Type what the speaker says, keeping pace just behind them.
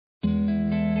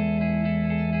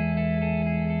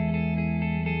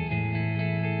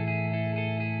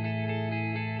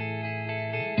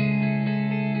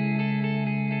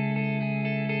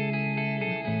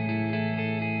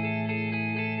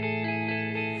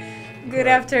Good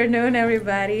afternoon,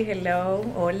 everybody. Hello,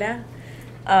 hola.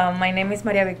 My name is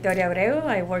Maria Victoria Abreu.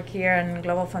 I work here in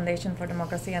Global Foundation for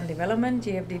Democracy and Development,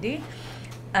 GFDD,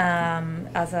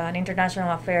 as an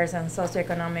International Affairs and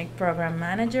Socioeconomic Program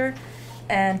Manager.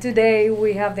 And today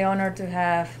we have the honor to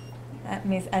have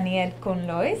Ms. Anniete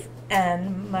Cohn-Lois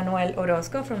and Manuel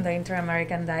Orozco from the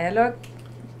Inter-American Dialogue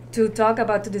to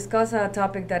discuss a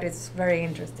topic that is very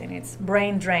interesting. It's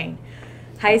brain drain.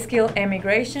 High-skill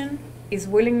emigration is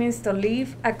willingness to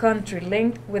leave a country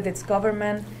linked with its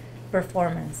government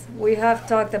performance. We have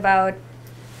talked about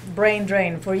brain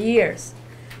drain for years,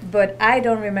 but I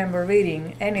don't remember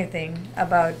reading anything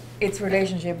about its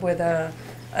relationship with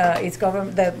its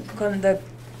government,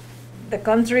 the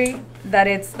country that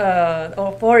it's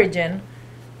of origin,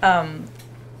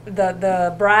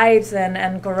 the bribes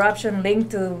and corruption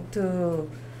linked to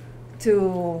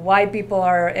why people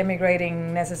are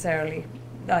emigrating necessarily.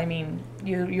 I mean,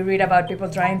 you read about people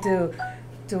trying to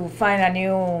find a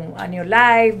new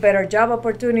life, better job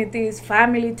opportunities,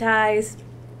 family ties,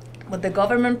 but the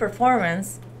government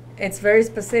performance, it's very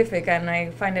specific, and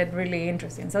I find it really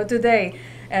interesting. So today,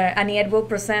 Anniete will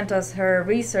present us her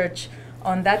research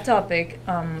on that topic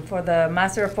for the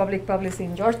Master of Public Policy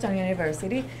in Georgetown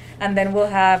University, and then we'll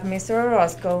have Mr.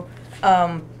 Orozco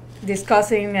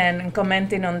discussing and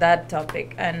commenting on that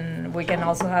topic, and we can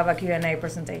also have a Q&A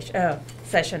presentation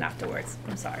session afterwards.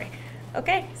 I'm sorry.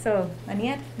 Okay, so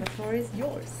Anniete, the floor is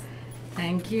yours.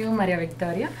 Thank you, Maria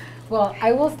Victoria. Well,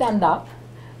 I will stand up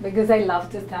because I love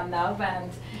to stand up,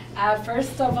 and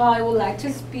first of all, I would like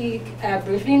to speak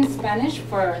briefly in Spanish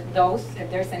for those, if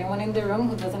there's anyone in the room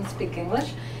who doesn't speak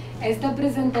English. Esta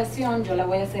presentación yo la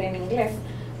voy a hacer en inglés,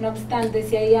 no obstante,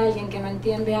 si hay alguien que no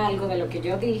entiende algo de lo que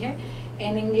yo dije,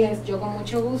 en inglés, yo con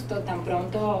mucho gusto, tan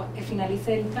pronto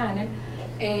finalice el panel,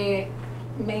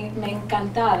 me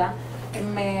encantada,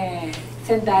 me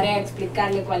sentaré a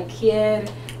explicarle cualquier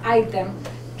item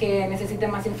que necesite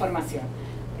más información.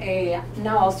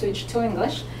 Now I'll switch to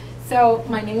English. So,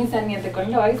 my name is Anniete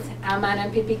Cohn-Lois. I'm an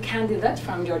MPP candidate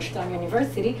from Georgetown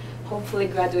University, hopefully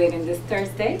graduating this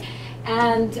Thursday.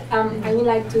 And I would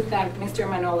like to thank Mr.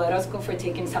 Manuel Orozco for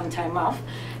taking some time off.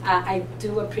 I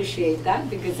do appreciate that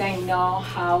because I know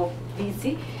how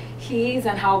busy he is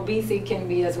and how busy it can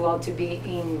be as well to be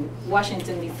in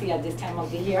Washington, D.C. at this time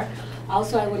of the year.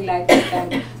 Also, I would like to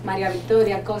thank Maria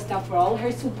Victoria Costa for all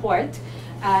her support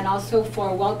and also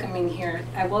for welcoming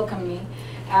me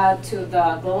to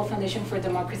the Global Foundation for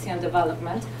Democracy and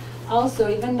Development. Also,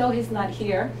 even though he's not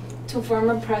here, to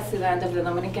former President of the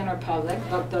Dominican Republic,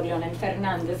 Dr. Leonel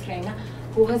Fernandez Reina,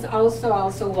 who has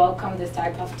also welcomed this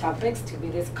type of topics to be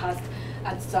discussed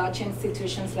at such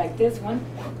institutions like this one.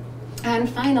 And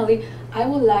finally, I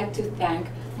would like to thank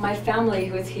my family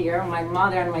who is here, my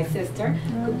mother and my sister,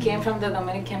 who came from the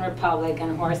Dominican Republic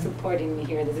and who are supporting me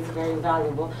here. This is very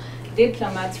valuable.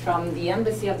 Diplomats from the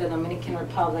Embassy of the Dominican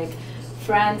Republic,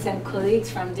 friends and colleagues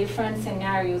from different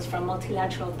scenarios, from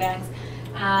multilateral banks,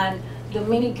 and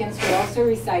Dominicans who also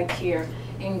reside here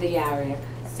in the area.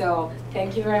 So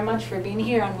thank you very much for being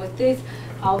here. And with this,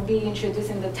 I'll be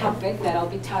introducing the topic that I'll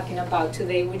be talking about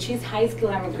today, which is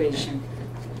high-skill emigration.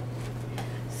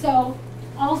 So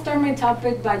I'll start my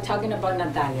topic by talking about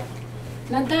Natalia.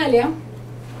 Natalia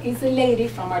is a lady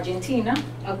from Argentina,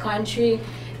 a country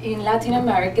in Latin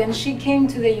America, and she came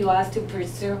to the US to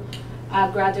pursue a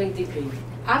graduate degree.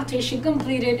 After she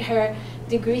completed her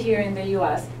degree here in the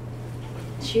US,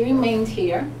 she remained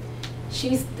here,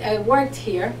 she worked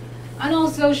here, and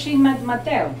also she met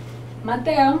Mateo.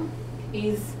 Mateo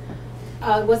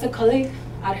was a colleague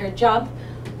at her job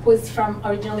who is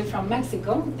originally from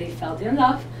Mexico. They fell in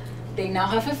love, they now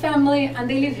have a family, and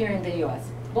they live here in the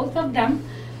US. Both of them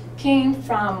came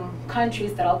from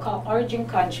countries that I'll call origin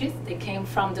countries. They came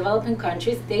from developing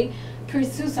countries. They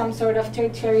pursue some sort of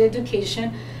tertiary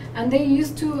education, and they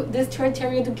used this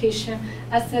tertiary education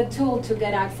as a tool to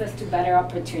get access to better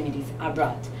opportunities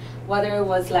abroad, whether it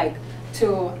was like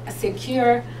to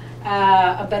secure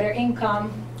a better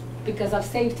income because of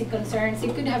safety concerns.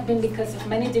 It could have been because of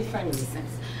many different reasons.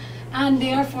 And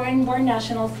they are foreign-born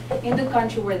nationals in the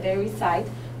country where they reside,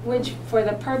 which for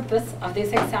the purpose of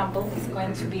this example is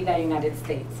going to be the United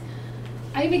States.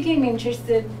 I became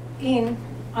interested in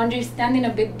understanding a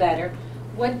bit better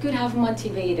what could have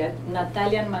motivated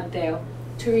Natalia and Mateo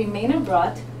to remain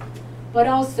abroad, but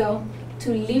also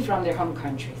to leave from their home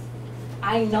countries.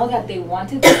 I know that they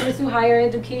wanted to pursue higher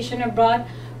education abroad,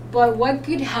 but what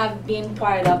could have been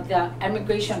part of the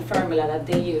immigration formula that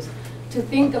they used to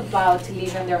think about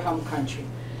leaving their home country?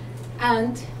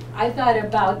 And I thought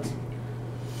about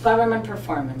government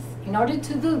performance. In order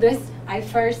to do this, I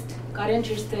first got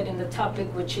interested in the topic,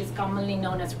 which is commonly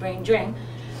known as brain drain,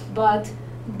 but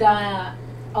the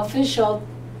official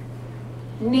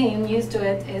name used to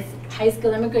it is high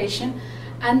skill immigration.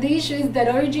 And the issue is that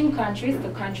origin countries, the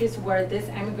countries where these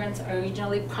immigrants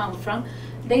originally come from,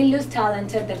 they lose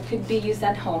talent that could be used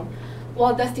at home,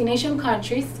 while destination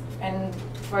countries, and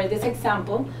for this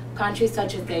example, countries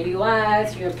such as the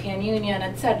US, European Union,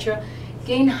 etc.,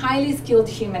 gain highly skilled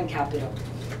human capital.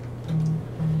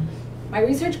 My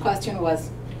research question was,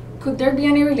 could there be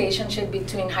any relationship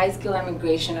between high skill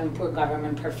immigration and poor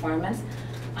government performance?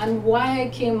 And why I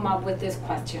came up with this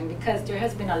question, because there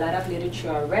has been a lot of literature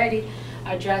already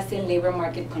addressing labor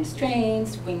market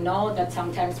constraints. We know that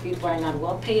sometimes people are not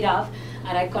well paid off,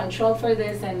 and I controlled for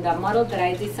this, and the model that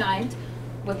I designed,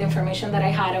 with the information that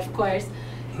I had, of course,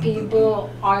 people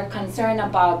are concerned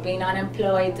about being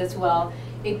unemployed as well.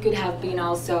 It could have been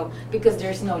also because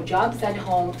there's no jobs at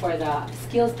home for the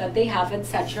skills that they have,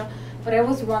 etc. But I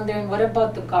was wondering, what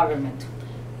about the government?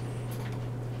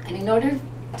 And in order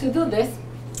to do this,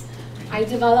 I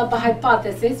developed a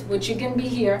hypothesis, which you can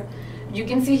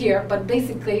see here, but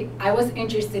basically I was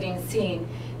interested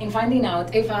in finding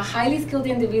out if a highly skilled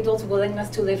individual's willingness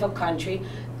to leave a country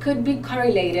could be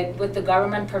correlated with the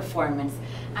government performance.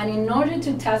 And in order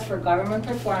to test for government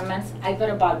performance, I thought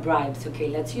about bribes. Okay,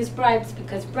 let's use bribes,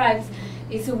 because bribes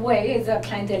is a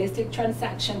clientelistic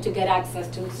transaction to get access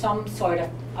to some sort of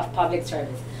public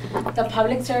service. The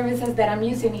public services that I'm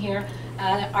using here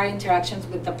are interactions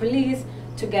with the police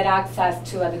to get access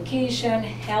to education,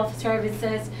 health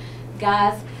services,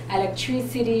 gas,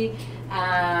 electricity,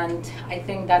 and I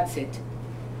think that's it.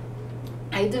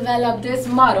 I developed this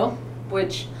model,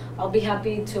 which I'll be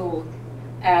happy to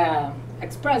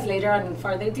express later on in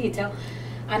further detail,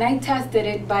 and I tested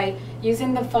it by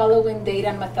using the following data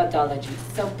and methodologies.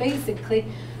 So basically,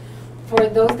 for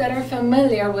those that are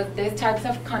familiar with these types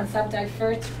of concepts, I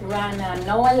first ran an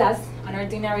OLS, an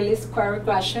ordinary least square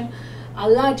regression, a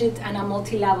logit, and a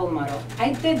multi-level model.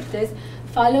 I did this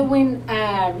following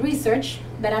research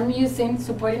that I'm using,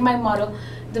 supporting my model,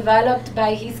 developed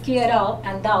by Hiskey et al.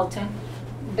 And Dalton.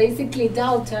 Basically,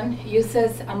 Dalton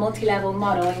uses a multi-level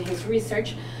model in his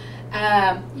research,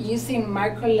 using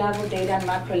micro-level data and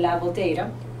macro-level data.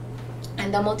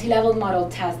 And the multi-level model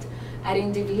tests at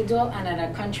individual and at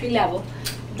a country level.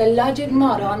 The logit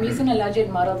model, I'm using a logit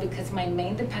model because my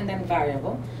main dependent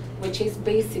variable, which is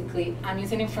basically, I'm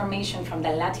using information from the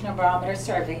Latino Barometer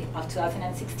survey of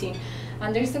 2016,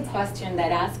 and there's a question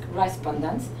that asks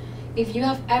respondents if you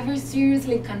have ever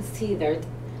seriously considered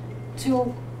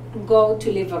to go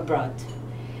to live abroad.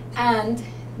 And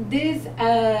this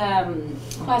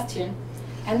question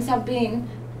ends up being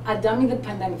a dummy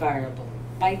dependent variable.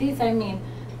 By this I mean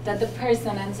that the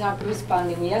person ends up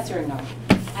responding yes or no.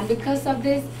 And because of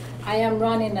this, I am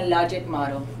running a logit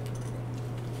model.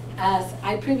 As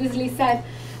I previously said,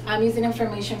 I'm using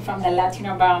information from the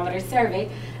Latino Barometer survey,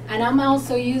 and I'm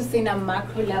also using a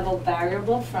macro level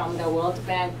variable from the World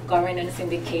Bank governance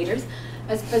indicators,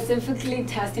 specifically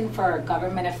testing for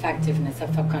government effectiveness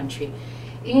of a country.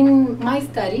 In my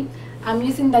study, I'm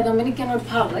using the Dominican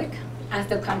Republic as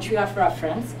the country of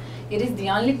reference. It is the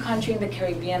only country in the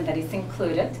Caribbean that is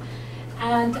included.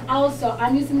 And also,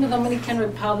 I'm using the Dominican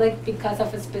Republic because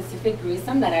of a specific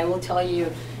reason that I will tell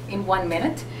you in 1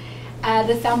 minute.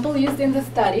 The sample used in the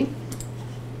study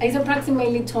is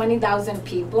approximately 20,000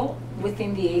 people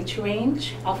within the age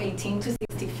range of 18 to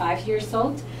 65 years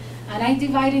old. And I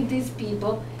divided these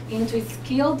people into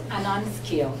skilled and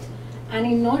unskilled. And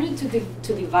in order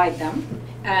to divide them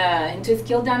into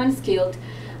skilled and unskilled,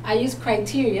 I use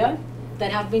criteria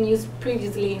that have been used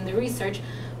previously in the research,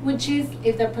 which is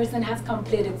if the person has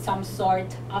completed some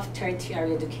sort of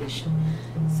tertiary education.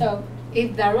 So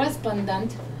if the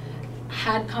respondent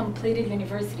had completed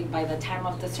university by the time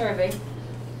of the survey,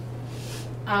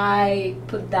 I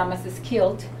put them as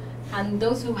skilled, and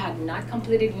those who had not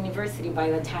completed university by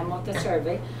the time of the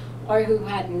survey, or who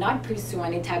had not pursued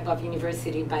any type of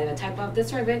university by the time of the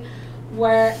survey,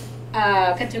 were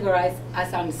categorized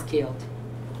as unskilled.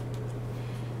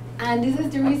 And this is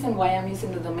the reason why I'm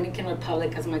using the Dominican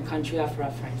Republic as my country of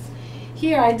reference.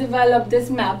 Here I developed this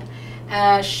map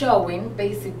showing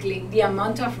basically the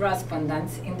amount of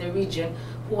respondents in the region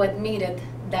who admitted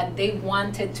that they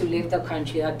wanted to leave the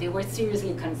country, that they were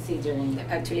seriously considering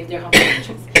to leave their home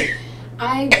countries.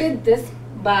 I did this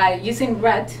by using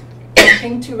red,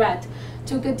 pink to red,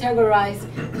 to categorize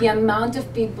the amount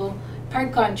of people per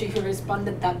country who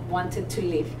responded that wanted to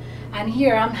leave. And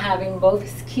here I'm having both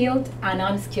skilled and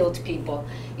unskilled people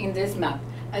in this map.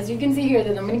 As you can see here,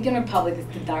 the Dominican Republic is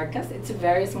the darkest. It's a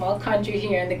very small country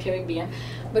here in the Caribbean,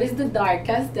 but it's the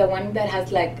darkest, the one that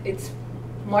has like, it's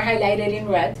more highlighted in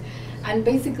red. And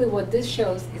basically what this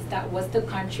shows is that was the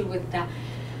country with the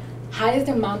highest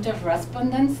amount of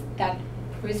respondents that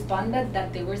responded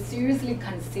that they were seriously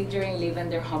considering leaving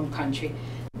their home country.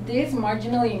 This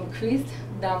marginally increased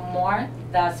the more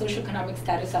the socioeconomic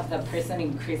status of the person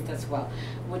increased as well,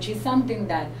 which is something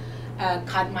that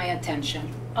caught my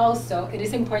attention. Also, it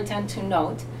is important to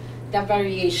note the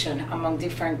variation among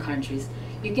different countries.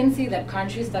 You can see that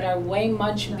countries that are way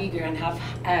much bigger and have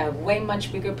a way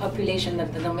much bigger population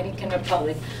than the Dominican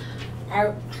Republic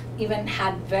are even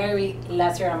had very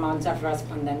lesser amounts of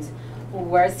respondents who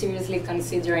were seriously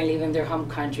considering leaving their home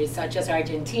countries, such as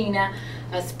Argentina,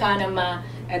 as Panama,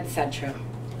 etc.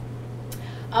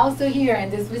 Also here in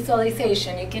this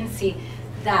visualization, you can see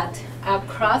that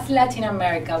across Latin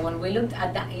America, when we looked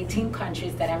at the 18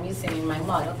 countries that I'm using in my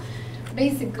model,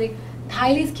 basically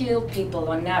highly skilled people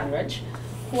on average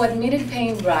who admitted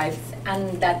paying bribes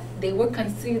and that they were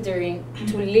considering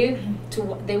to live,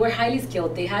 they were highly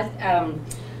skilled, they had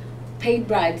paid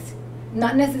bribes,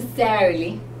 not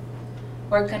necessarily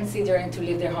were considering to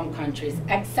leave their home countries,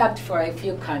 except for a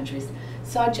few countries,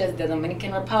 such as the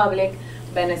Dominican Republic,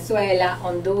 Venezuela,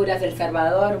 Honduras, El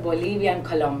Salvador, Bolivia, and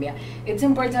Colombia. It's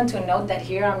important to note that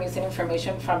here I'm using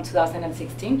information from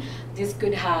 2016. This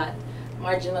could have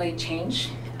marginally changed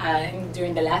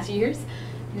during the last years.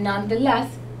 Nonetheless,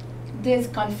 this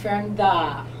confirmed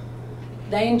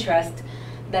the interest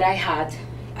that I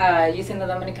had using the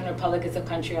Dominican Republic as a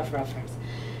country of reference.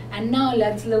 And now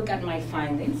let's look at my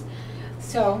findings.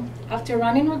 So after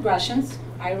running regressions,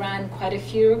 I ran quite a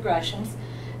few regressions,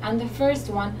 and the first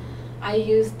one, I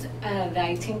used the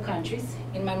 18 countries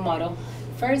in my model,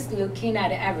 first looking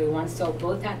at everyone, so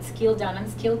both at skilled and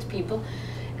unskilled people,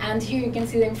 and here you can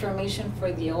see the information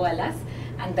for the OLS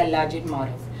and the logit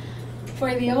models.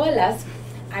 For the OLS,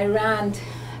 I ran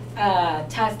a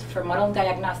test for model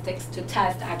diagnostics to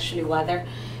test actually whether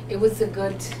it was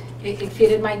it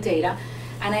fitted my data,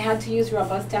 and I had to use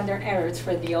robust standard errors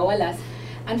for the OLS,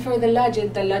 and for the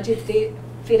logit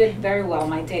fitted very well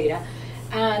my data.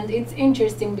 And it's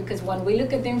interesting because when we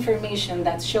look at the information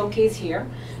that's showcased here,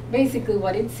 basically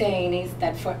what it's saying is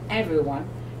that for everyone,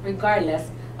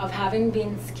 regardless of having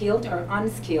been skilled or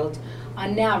unskilled,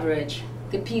 on average,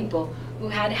 the people who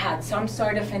had had some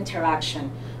sort of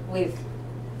interaction with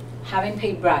having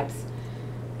paid bribes,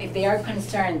 if they are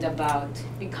concerned about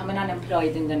becoming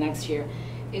unemployed in the next year,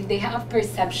 if they have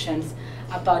perceptions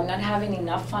about not having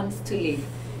enough funds to live,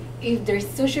 if their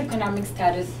socioeconomic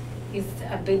status is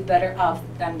a bit better off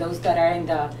than those that are in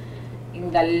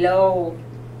the low,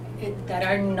 that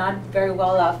are not very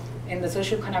well off in the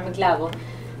socioeconomic level,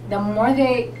 the more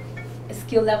the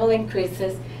skill level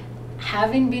increases,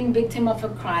 having been victim of a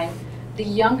crime, the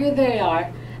younger they are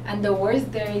and the worse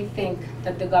they think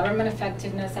that the government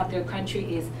effectiveness of their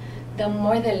country is, the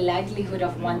more the likelihood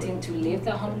of wanting to leave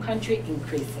the home country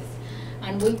increases.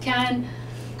 And we can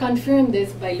confirm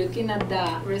this by looking at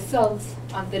the results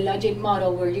of the logit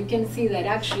model, where you can see that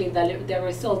actually the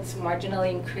results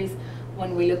marginally increase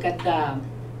when we look at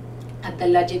the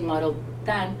logit model,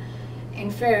 then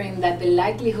inferring that the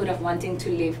likelihood of wanting to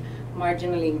leave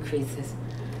marginally increases.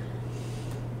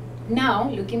 Now,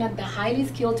 looking at the highly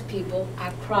skilled people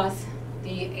across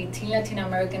the 18 Latin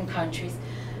American countries,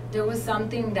 there was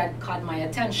something that caught my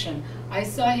attention. I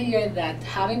saw here that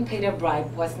having paid a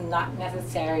bribe was not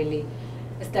necessarily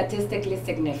statistically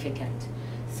significant.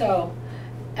 So,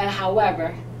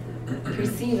 however,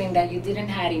 perceiving that you didn't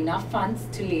have enough funds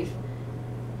to live,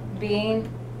 being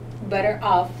better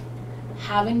off,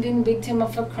 having been victim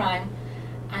of a crime,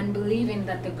 and believing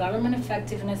that the government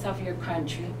effectiveness of your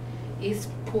country is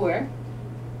poor,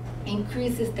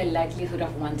 increases the likelihood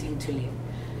of wanting to live.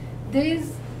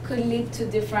 This could lead to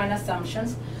different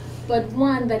assumptions, but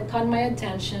one that caught my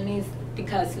attention is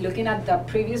because looking at the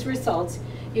previous results,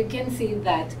 you can see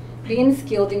that being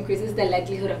skilled increases the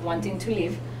likelihood of wanting to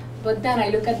live, but then I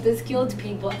look at the skilled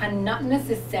people and not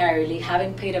necessarily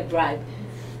having paid a bribe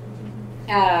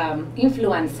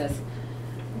influences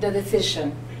the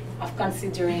decision of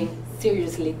considering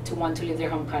seriously to want to leave their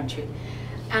home country.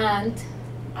 And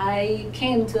I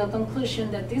came to a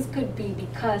conclusion that this could be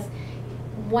because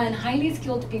when highly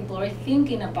skilled people are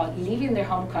thinking about leaving their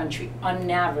home country, on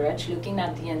average, looking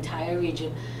at the entire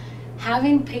region,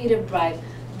 having paid a bribe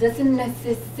doesn't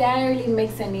necessarily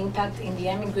make an impact in the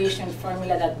emigration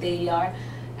formula that they are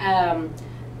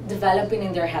developing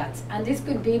in their heads. And this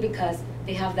could be because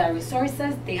they have the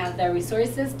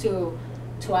resources to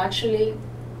actually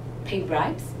pay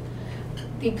bribes.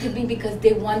 It could be because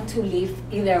they want to leave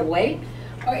either way,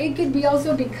 or it could be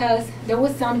also because there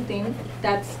was something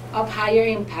that's of higher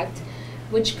impact,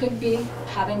 which could be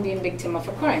having been victim of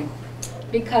a crime.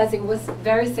 because it was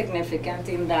very significant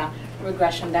in the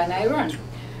regression that I run.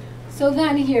 So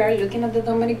then here, looking at the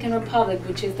Dominican Republic,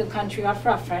 which is the country of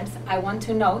reference, I want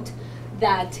to note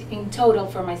that in total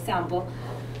for my sample,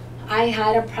 I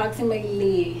had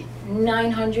approximately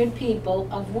 900 people,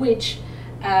 of which,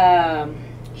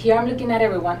 here I'm looking at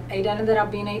everyone, it ended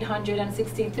up being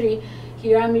 863.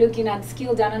 Here I'm looking at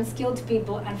skilled and unskilled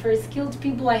people, and for skilled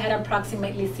people I had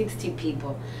approximately 60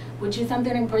 people, which is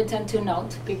something important to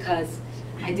note because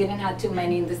I didn't have too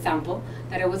many in the sample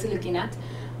that I was looking at.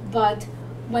 But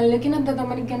when looking at the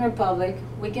Dominican Republic,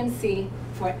 we can see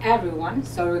for everyone,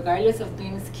 so regardless of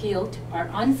being skilled or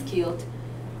unskilled,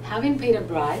 having paid a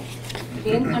bribe,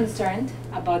 being concerned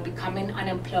about becoming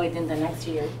unemployed in the next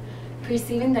year,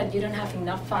 perceiving that you don't have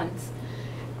enough funds,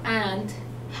 and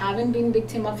having been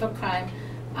victim of a crime,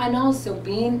 and also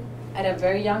being at a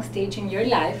very young stage in your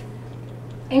life,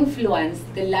 influence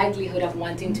the likelihood of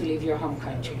wanting to leave your home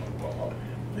country.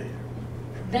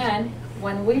 Then,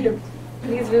 when we look,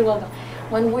 please be welcome.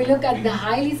 When we look at the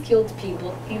highly skilled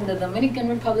people in the Dominican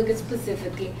Republic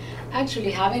specifically,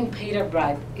 actually having paid a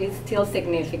bribe is still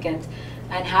significant,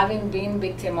 and having been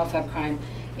victim of a crime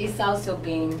is also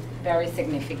being very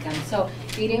significant. So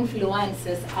it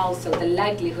influences also the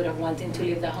likelihood of wanting to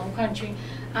leave the home country,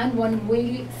 and when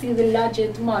we see the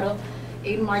Logit model,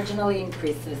 it marginally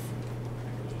increases.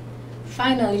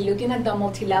 Finally, looking at the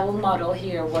multi-level model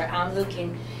here, where I'm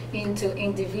looking into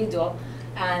individual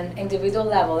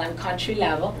level and country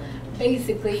level,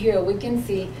 basically here we can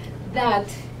see that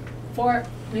for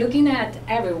looking at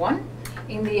everyone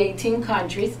in the 18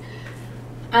 countries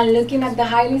and looking at the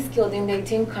highly skilled in the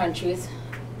 18 countries,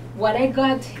 what I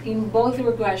got in both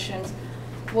regressions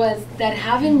was that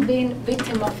having been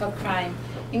victim of a crime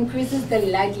increases the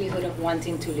likelihood of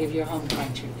wanting to leave your home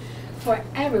country. For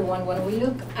everyone, when we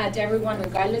look at everyone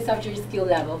regardless of your skill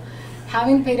level,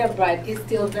 having paid a bribe is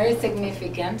still very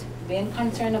significant. Being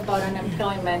concerned about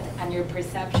unemployment and your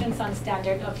perceptions on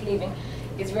standard of living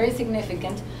is very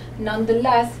significant.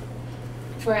 Nonetheless,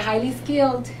 for highly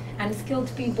skilled and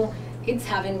skilled people, it's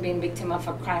having been victim of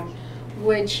a crime,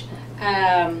 which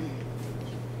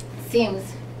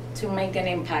seems to make an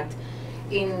impact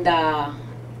in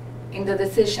the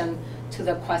decision to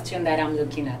the question that I'm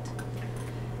looking at.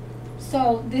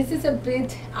 So this is a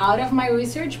bit out of my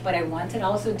research, but I wanted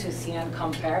also to see and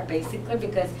compare, basically,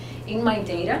 because in my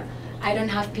data, I don't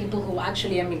have people who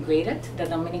actually emigrated the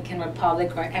Dominican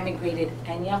Republic or emigrated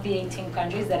any of the 18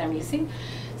 countries that I'm using.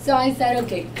 So I said,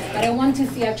 okay, but I want to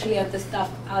see actually at the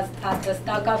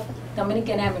stock of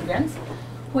Dominican immigrants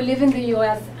who live in the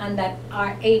US and that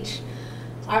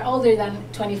are older than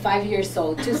 25 years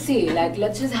old, to see, like,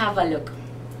 let's just have a look.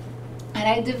 And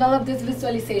I developed this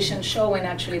visualization showing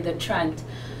actually the trend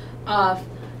of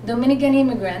Dominican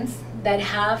immigrants that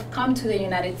have come to the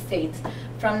United States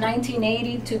from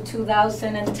 1980 to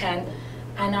 2010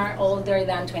 and are older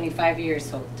than 25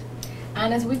 years old.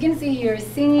 And as we can see here,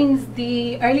 since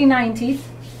the early 90s,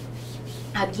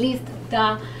 at least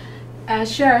the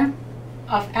share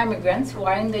of immigrants who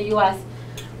are in the US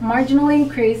marginally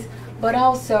increased, but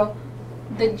also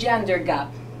the gender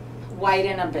gap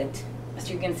widened a bit,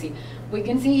 as you can see. We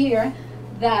can see here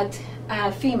that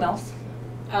females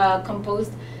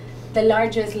composed the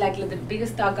largest, likely the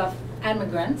biggest stock of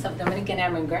immigrants, of Dominican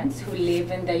immigrants who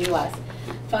live in the US,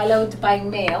 followed by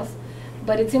males.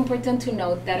 But it's important to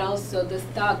note that also the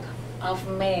stock of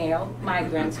male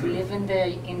migrants who live in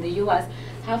the US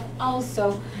have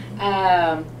also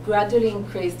gradually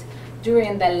increased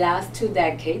during the last 2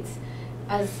 decades,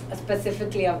 as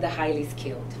specifically of the highly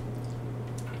skilled.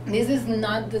 This is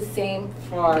not the same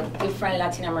for different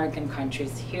Latin American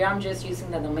countries. Here I'm just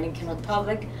using the Dominican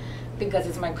Republic because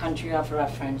it's my country of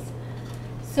reference.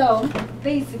 So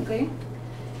basically,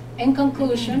 in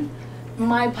conclusion,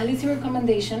 my policy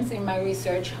recommendations in my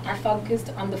research are focused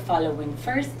on the following.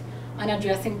 First, on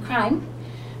addressing crime,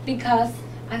 because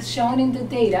as shown in the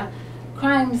data,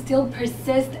 crime still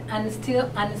persists and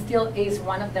still is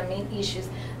one of the main issues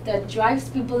that drives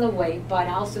people away, but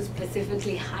also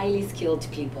specifically highly skilled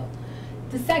people.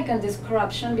 The second is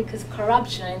corruption, because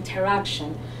corruption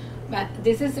interaction, but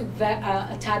this is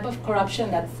a type of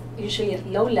corruption that's usually at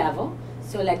low level,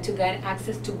 so like to get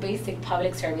access to basic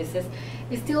public services,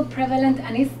 is still prevalent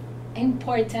and is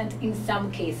important in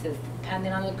some cases,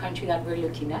 depending on the country that we're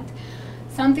looking at.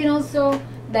 Something also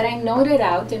that I noted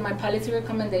out in my policy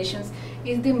recommendations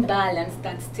is the imbalance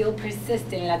that still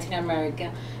persists in Latin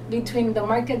America between the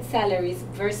market salaries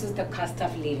versus the cost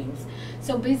of living.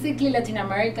 So basically Latin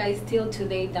America is still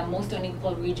today the most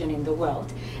unequal region in the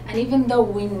world. And even though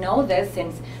we know this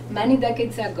since many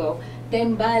decades ago, the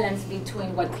imbalance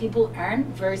between what people earn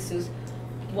versus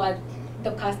what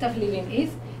the cost of living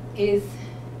is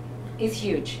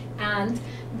huge. And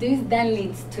this then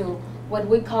leads to what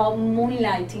we call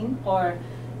moonlighting or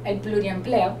el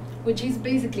pluriempleo, which is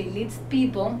basically leads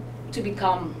people to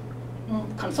become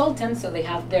consultants, so they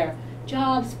have their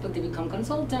jobs, but they become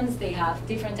consultants, they have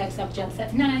different types of jobs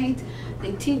at night,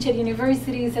 they teach at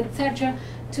universities, etc.,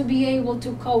 to be able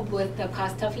to cope with the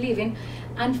cost of living.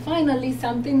 And finally,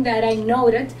 something that I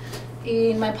noted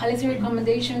in my policy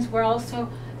recommendations were also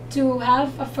to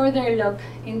have a further look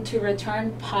into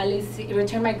return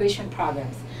migration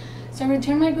programs. So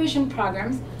return migration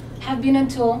programs have been a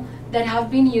tool that have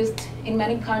been used in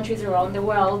many countries around the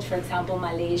world. For example,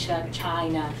 Malaysia,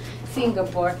 China,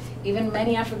 Singapore, even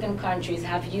many African countries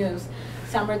have used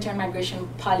some return migration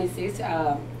policies.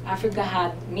 Africa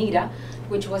had MIRA,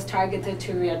 which was targeted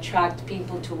to reattract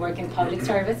people to work in public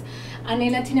service. And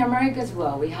in Latin America as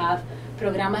well, we have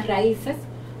Programas Raíces,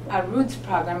 a roots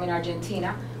program in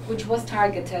Argentina, which was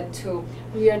targeted to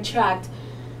reattract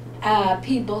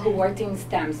people who worked in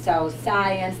STEM, so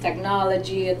science,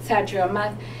 technology, etc.,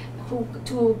 math, who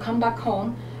to come back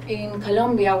home. In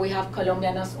Colombia, we have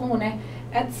Colombia Nos Une,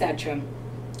 etc.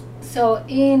 So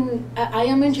I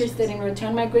am interested in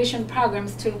return migration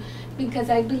programs too, because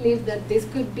I believe that this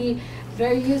could be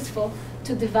very useful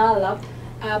to develop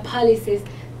policies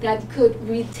that could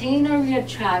retain or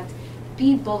reattract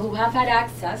people who have had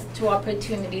access to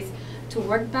opportunities to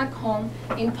work back home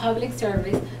in public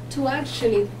service, to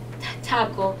actually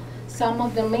tackle some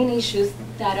of the main issues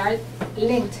that are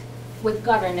linked with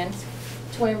governance,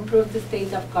 to improve the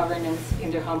state of governance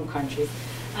in their home countries.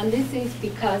 And this is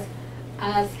because,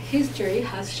 as history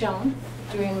has shown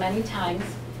during many times,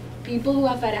 people who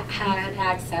have had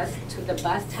access to the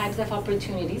best types of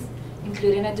opportunities,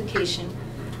 including education,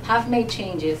 have made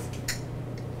changes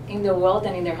in the world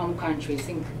and in their home countries.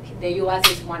 The US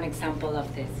is one example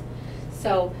of this.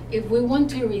 So if we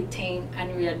want to retain and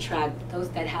reattract those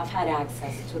that have had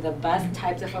access to the best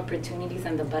types of opportunities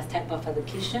and the best type of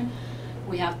education,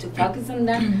 we have to focus on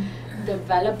them,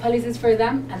 develop policies for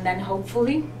them, and then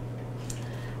hopefully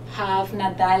have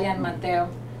Natalia and Mateo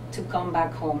to come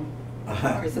back home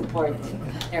or support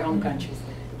their home countries.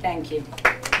 Thank you.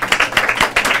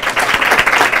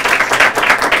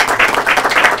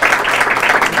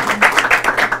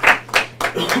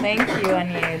 Thank you,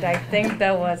 Anniete. I think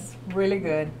that was really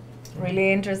good,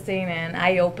 really interesting and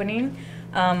eye-opening.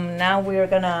 Now we're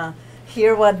gonna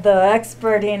hear what the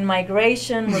expert in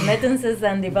migration, remittances,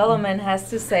 and development has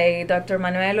to say. Dr.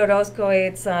 Manuel Orozco,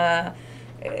 it's a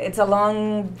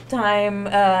long-time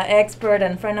expert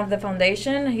and friend of the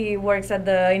foundation. He works at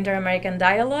the Inter-American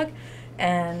Dialogue,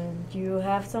 and you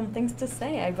have some things to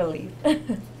say, I believe.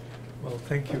 Well,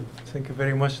 thank you. Thank you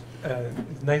very much.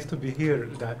 It's nice to be here.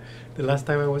 The last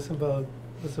time I was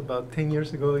about 10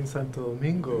 years ago in Santo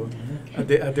Domingo at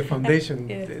the foundation.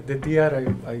 Yeah. The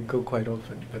DR I go quite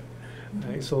often, but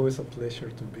it's always a pleasure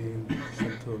to be in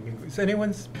Santo Domingo. Is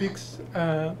anyone speaks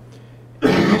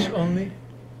English only?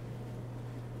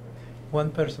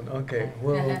 One person. Okay.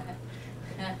 Well.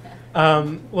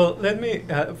 Well, let me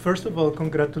first of all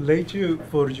congratulate you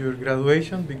for your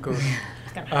graduation, because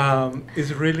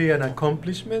it's really an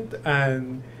accomplishment,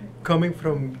 and coming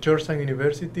from Georgetown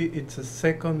University, it's a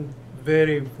second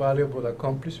very valuable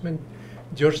accomplishment.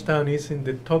 Georgetown is in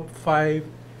the top 5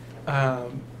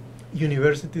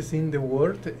 universities in the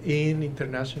world in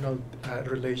international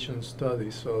relations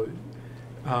studies, so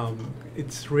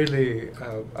it's really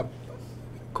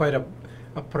quite a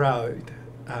proud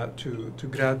to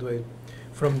graduate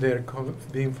from there,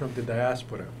 being from the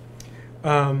diaspora.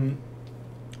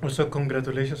 Also,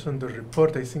 congratulations on the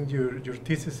report. I think your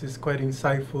thesis is quite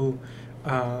insightful.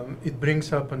 It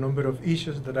brings up a number of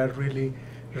issues that are really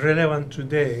relevant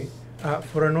today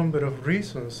for a number of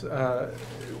reasons.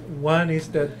 One is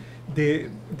that the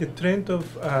trend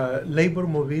of labor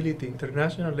mobility,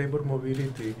 international labor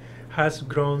mobility, has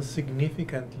grown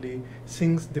significantly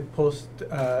since the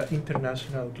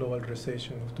post-international global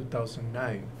recession of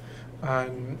 2009.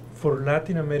 And for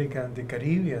Latin America and the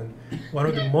Caribbean, one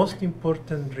of the most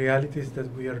important realities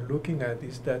that we are looking at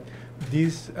is that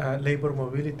this labor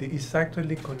mobility is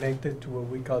actually connected to what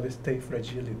we call the state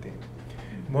fragility.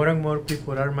 More and more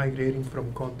people are migrating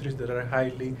from countries that are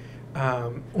highly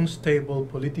unstable,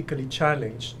 politically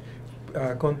challenged,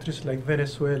 countries like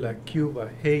Venezuela, Cuba,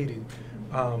 Haiti,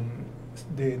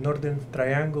 the Northern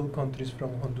Triangle countries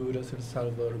from Honduras, El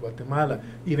Salvador, Guatemala,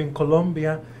 even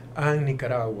Colombia and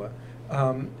Nicaragua.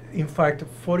 In fact,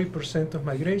 40% of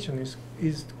migration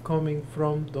is coming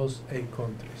from those 8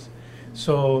 countries.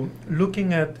 So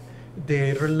looking at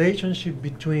the relationship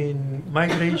between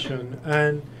migration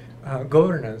and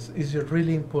governance is a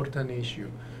really important issue.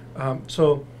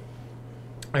 So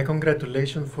I congratulate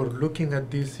for looking at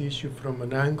this issue from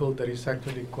an angle that is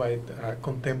actually quite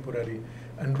contemporary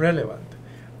and relevant.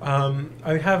 I'm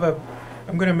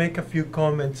going to make a few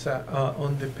comments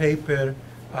on the paper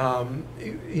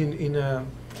in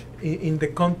the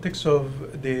context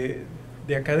of the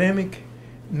academic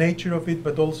nature of it,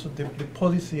 but also the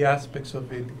policy aspects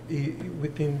of it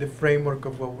within the framework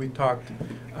of what we talked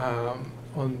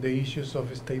on the issues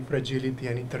of state fragility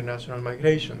and international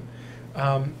migration.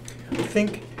 I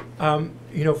think,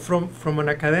 from an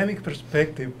academic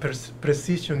perspective,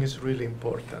 precision is really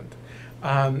important.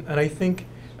 And I think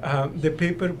the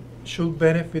paper should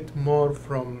benefit more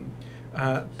from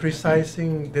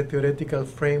precising the theoretical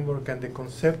framework and the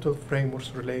conceptual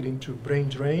frameworks relating to brain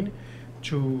drain,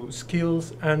 to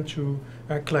skills, and to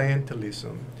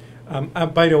clientelism.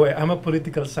 By the way, I'm a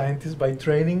political scientist by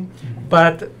training,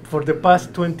 but for the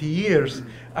past 20 years,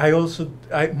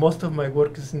 most of my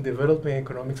work is in development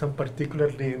economics, and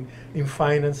particularly in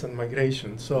finance and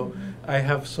migration. So I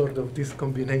have sort of this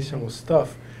combination of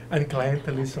stuff, and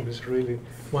clientelism is really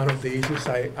one of the issues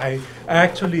I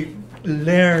actually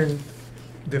learned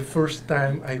the first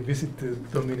time I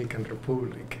visited Dominican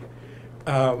Republic.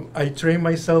 I trained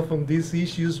myself on these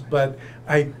issues, but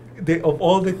of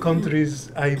all the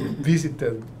countries I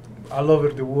visited all over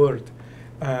the world,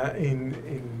 in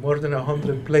more than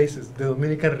 100 places, the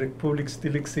Dominican Republic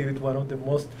still exhibits one of the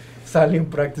most salient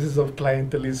practices of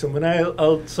clientelism. And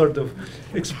I'll sort of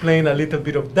explain a little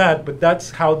bit of that, but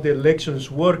that's how the elections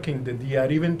work in the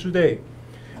DR even today.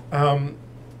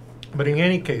 But in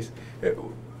any case,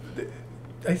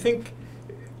 I think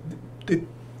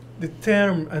the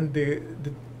term and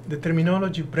the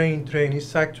terminology brain drain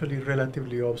is actually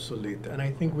relatively obsolete, and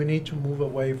I think we need to move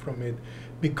away from it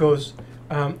because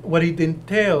what it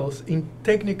entails in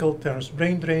technical terms,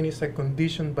 brain drain is a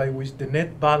condition by which the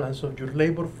net balance of your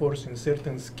labor force in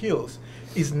certain skills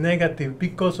is negative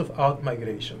because of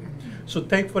outmigration. So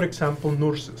take, for example,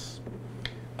 nurses.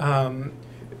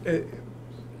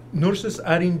 Nurses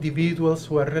are individuals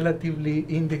who are relatively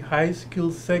in the high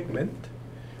skill segment,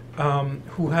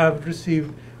 who have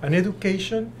received an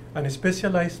education and a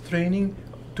specialized training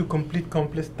to complete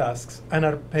complex tasks and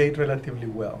are paid relatively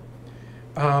well.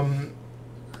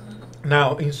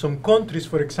 Now, in some countries,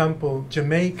 for example,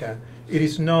 Jamaica, it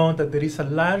is known that there is a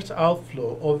large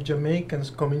outflow of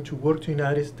Jamaicans coming to work to the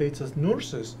United States as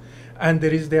nurses, and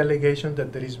there is the allegation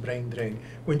that there is brain drain.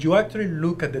 When you actually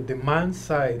look at the demand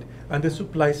side and the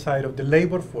supply side of the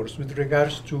labor force with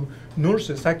regards to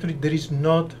nurses, actually there is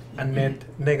not a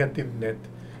negative net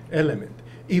element.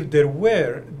 If there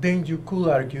were, then you could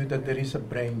argue that there is a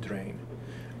brain drain.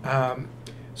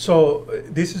 So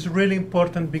this is really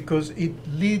important because it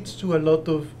leads to a lot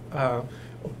of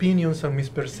opinions and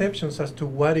misperceptions as to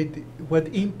what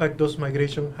impact those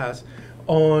migration has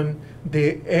on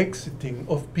the exiting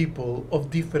of people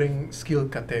of different skill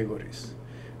categories.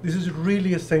 This is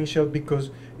really essential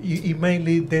because it may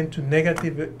lead then to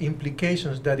negative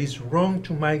implications that it's wrong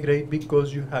to migrate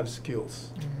because you have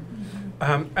skills.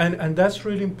 And that's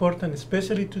really important,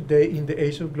 especially today in the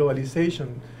age of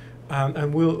globalization.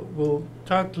 And we'll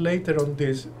talk later on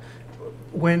this,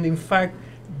 when in fact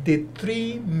the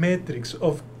three metrics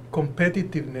of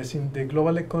competitiveness in the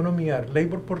global economy are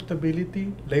labor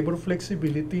portability, labor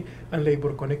flexibility, and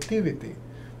labor connectivity.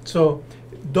 So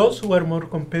those who are more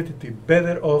competitive,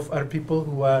 better off are people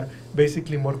who are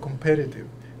basically more competitive.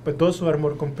 But those who are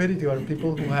more competitive are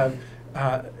people who have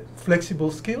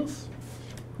flexible skills,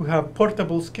 who have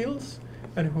portable skills,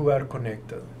 and who are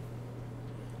connected.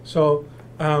 So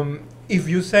if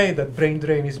you say that brain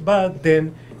drain is bad,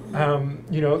 then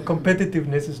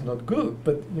competitiveness is not good,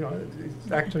 but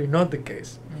it's actually not the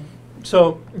case.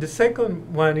 So the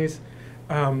second one is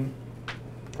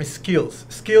skills.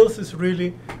 Skills is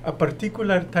really a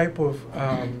particular type of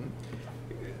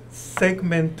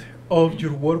segment of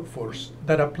your workforce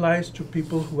that applies to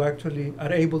people who actually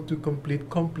are able to complete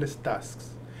complex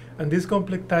tasks. And these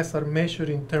complex tasks are measured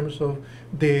in terms of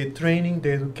the training,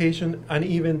 the education, and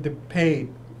even the pay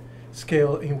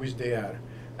scale in which they are.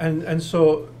 And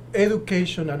so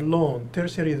education alone,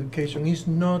 tertiary education, is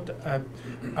not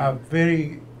a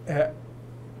very,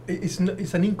 it's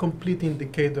an incomplete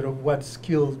indicator of what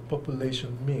skilled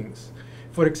population means.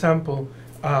 For example,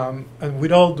 and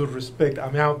with all due respect,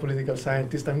 I'm a political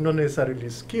scientist, I'm not necessarily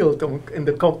skilled in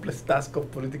the complex task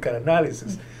of political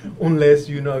analysis, unless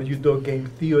you do game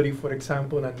theory, for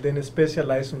example, and then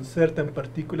specialize on certain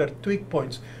particular tweak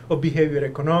points of behavior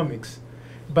economics.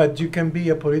 But you can be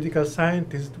a political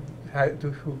scientist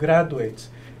who graduates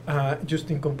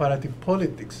just in comparative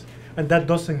politics, and that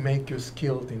doesn't make you a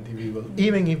skilled individual,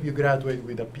 even if you graduate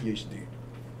with a PhD.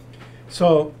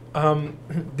 So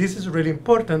this is really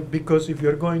important because if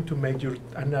you're going to make your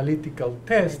analytical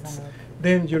tests,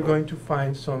 then you're going to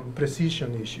find some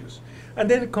precision issues. And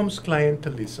then comes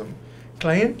clientelism.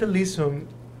 Clientelism,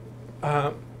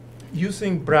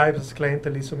 using bribes as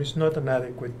clientelism is not an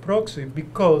adequate proxy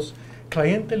because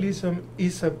clientelism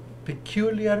is a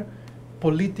peculiar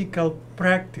political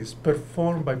practice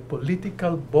performed by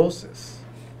political bosses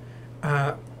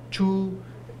to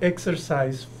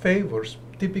exercise favors,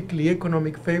 typically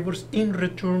economic favors, in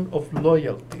return of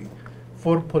loyalty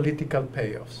for political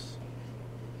payoffs.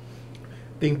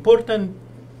 The important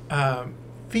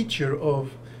feature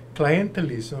of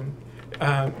clientelism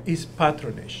is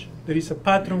patronage. There is a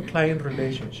patron-client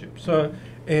relationship. So,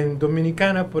 en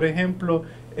Dominicana, por ejemplo,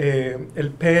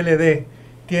 el PLD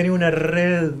tiene una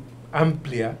red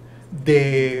amplia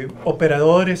de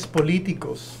operadores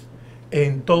políticos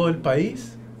en todo el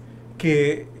país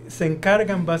que se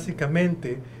encargan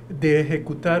básicamente de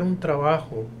ejecutar un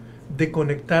trabajo de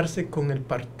conectarse con el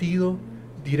partido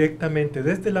directamente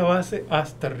desde la base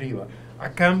hasta arriba. A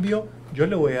cambio, yo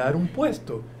le voy a dar un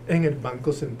puesto en el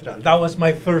Banco Central. That was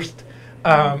my first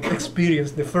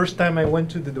experience. The first time I went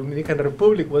to the Dominican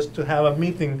Republic was to have a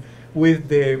meeting with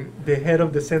the head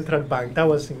of the central bank. That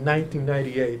was in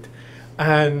 1998.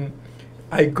 And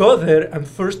I go there, and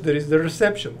first there is the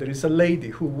reception. There is a lady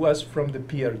who was from the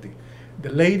PRD. The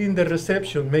lady in the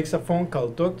reception makes a phone call.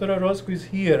 Dr. Orozco is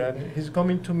here, and he's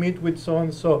coming to meet with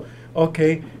so-and-so.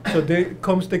 Okay, so there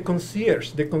comes the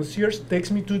concierge. The concierge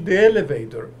takes me to the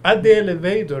elevator. At the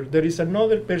elevator, there is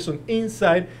another person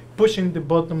inside pushing the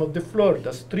bottom of the floor.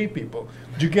 That's 3 people.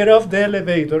 You get off the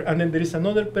elevator, and then there is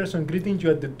another person greeting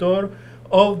you at the door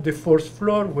of the 4th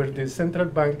floor where the central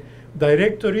bank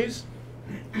director is,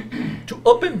 to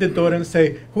open the door and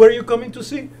say, who are you coming to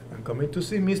see? I'm coming to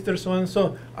see Mr.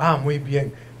 So-and-so. Ah, muy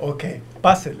bien. Okay,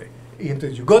 pásele. Y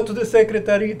entonces you go to the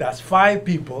secretary, that's 5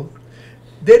 people.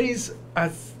 There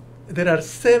are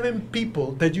 7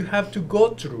 people that you have to go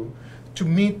through to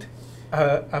meet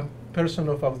a person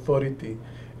of authority.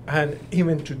 And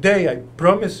even today, I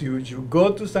promise you, you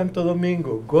go to Santo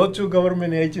Domingo, go to a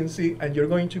government agency, and you're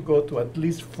going to go to at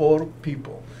least 4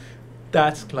 people.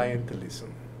 That's clientelism.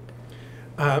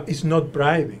 It's not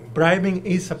bribing. Bribing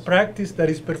is a practice that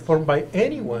is performed by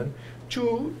anyone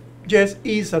to just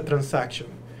ease a transaction,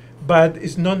 but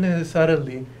it's not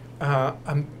necessarily a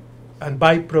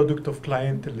byproduct of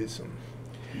clientelism.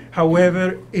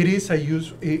 However, it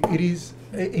is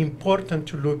important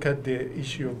to look at the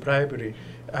issue of bribery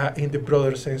in the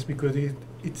broader sense because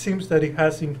it seems that it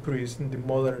has increased in the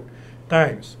modern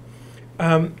times.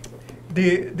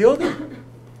 The other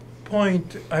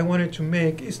point I wanted to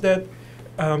make is that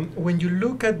when you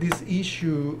look at this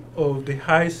issue of the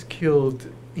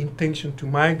high-skilled intention to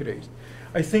migrate,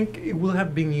 I think it will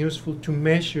have been useful to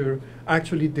measure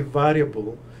actually the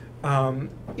variable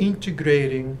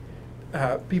integrating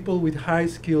people with high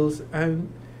skills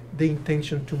and the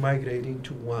intention to migrate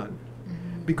into one.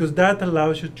 Mm-hmm. Because that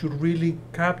allows you to really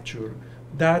capture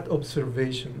that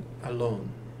observation alone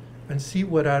and see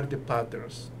what are the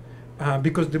patterns.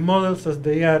 Because the models as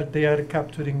they are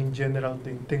capturing in general the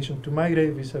intention to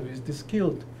migrate vis-a-vis the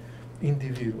skilled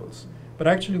individuals. But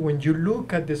actually when you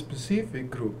look at the specific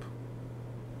group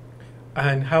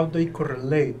and how they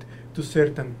correlate to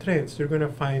certain trends, you're going to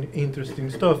find interesting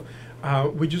stuff.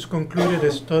 We just concluded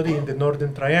a study in the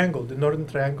Northern Triangle. The Northern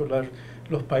Triangle are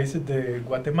los países de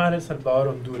Guatemala, El Salvador,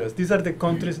 Honduras. These are the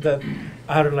countries that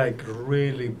are like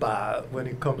really bad when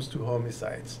it comes to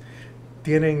homicides.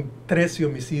 Tienen 13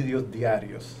 homicidios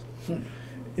diarios.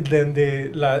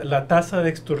 La tasa de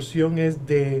extorsión es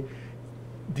de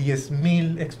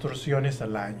 10,000 extorsiones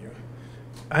al año.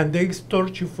 And they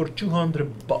extort you for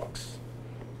 $200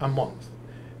 a month.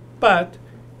 But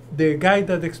the guy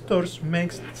that extorts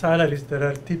makes salaries that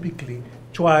are typically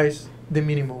twice the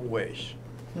minimum wage.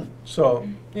 So,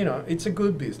 you know, it's a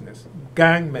good business.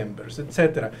 Gang members,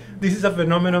 etc. This is a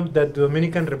phenomenon that the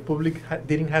Dominican Republic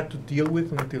didn't have to deal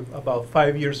with until about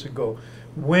 5 years ago,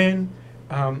 when,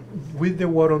 with the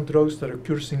war on drugs that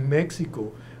occurs in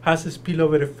Mexico, has a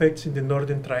spillover effects in the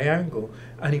Northern Triangle,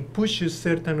 and it pushes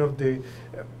certain of the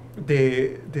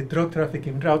drug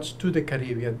trafficking routes to the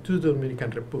Caribbean, to the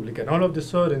Dominican Republic, and all of a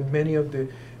sudden, many of the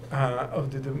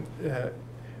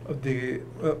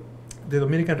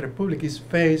Dominican Republic is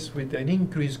faced with an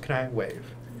increased crime wave.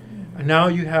 And now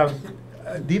you have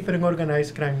different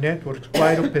organized crime networks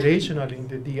quite operational in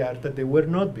the DR that they were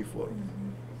not before.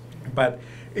 But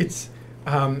it's,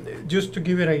 just to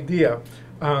give you an idea,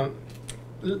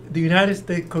 the United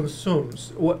States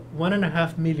consumes,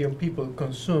 1.5 million people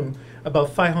consume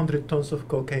about 500 tons of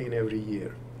cocaine every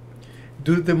year.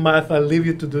 do the math. I'll leave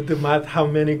you to do the math how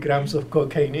many grams of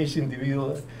cocaine each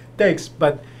individual takes.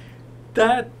 But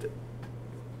that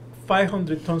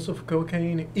 500 tons of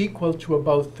cocaine equal to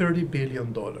about $30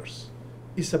 billion.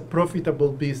 It's a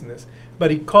profitable business,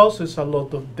 but it causes a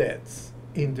lot of deaths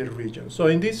in the region. So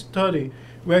in this study,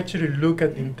 we actually look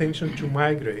at the intention to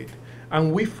migrate,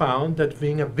 and we found that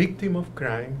being a victim of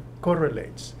crime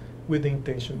correlates with the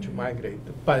intention to migrate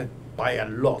by a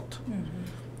lot.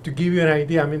 Mm-hmm. To give you an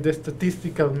idea, I mean, the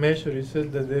statistical measure is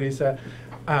that there is a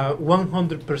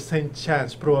 100%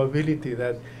 chance probability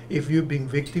that if you've been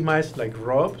victimized, like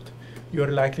robbed,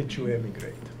 you're likely to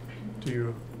emigrate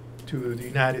to the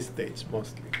United States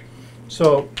mostly.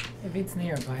 So, If it's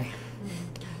nearby.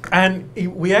 and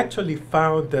we actually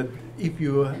found that if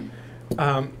you,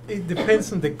 it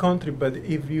depends on the country, but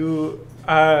if you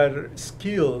are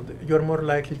skilled, you're more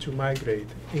likely to migrate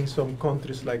in some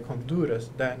countries like Honduras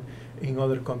than in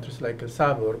other countries like El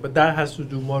Salvador. But that has to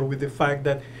do more with the fact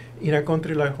that in a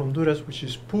country like Honduras, which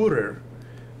is poorer,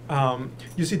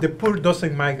 you see, the poor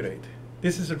doesn't migrate.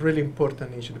 This is a really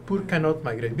important issue. The poor cannot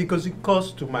migrate because it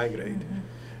costs to migrate.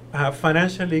 Mm-hmm.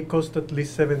 Financially, it costs at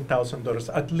least $7,000,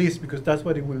 at least, because that's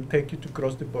what it will take you to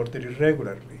cross the border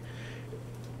irregularly.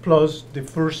 Plus, the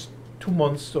first 2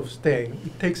 months of staying,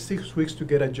 it takes 6 weeks to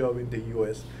get a job in the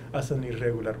U.S. as an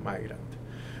irregular migrant.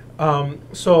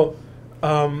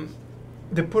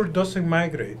 The poor doesn't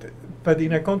migrate. But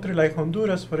in a country like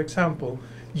Honduras, for example,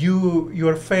 you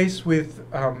are faced with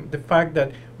the fact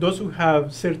that those who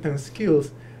have certain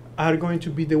skills are going to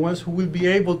be the ones who will be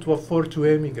able to afford to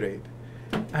emigrate.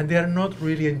 And they are not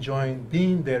really enjoying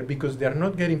being there because they are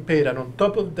not getting paid. And on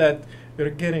top of that, they're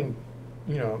getting,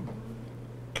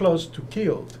 close to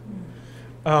killed.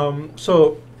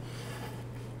 So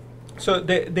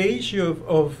the issue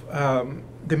of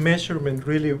the measurement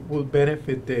really will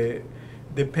benefit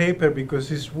the paper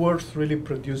because it's worth really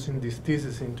producing this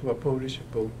thesis into a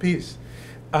publishable piece.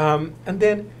 And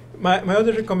then my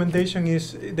other recommendation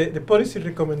is the policy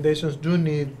recommendations do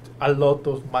need a lot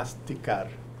of masticar.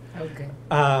 Okay.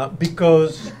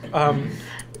 Because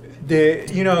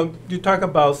you talk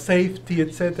about safety,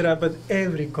 etc., but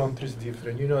every country is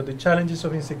different. The challenges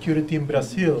of insecurity in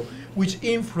Brazil, which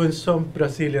influence some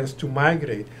Brazilians to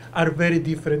migrate, are very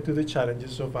different to the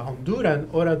challenges of a Honduran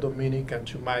or a Dominican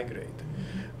to migrate.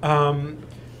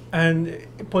 And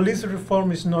police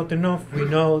reform is not enough. We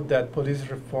know that police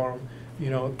reform,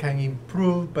 can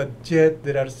improve, but yet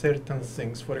there are certain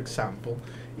things. For example,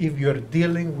 if you're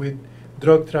dealing with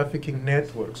drug trafficking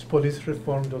networks, police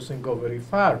reform doesn't go very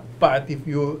far. But if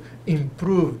you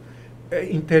improve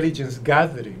intelligence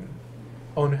gathering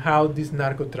on how these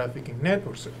narco trafficking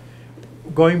networks,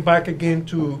 going back again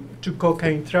to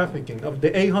cocaine trafficking,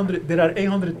 there are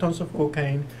 800 tons of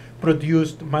cocaine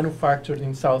produced, manufactured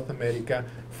in South America.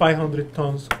 500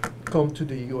 tons come to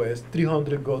the US,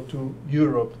 300 go to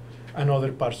Europe and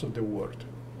other parts of the world.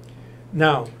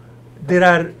 Now, there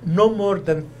are no more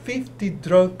than 50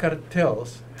 drug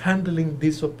cartels handling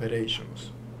these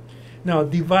operations. Now,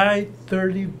 divide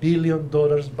 $30 billion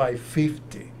by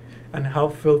 50 and how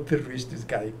filthy rich this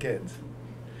guy gets.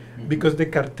 Because the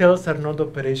cartels are not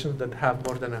operations that have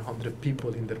more than 100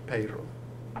 people in their payroll.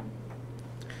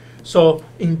 So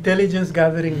intelligence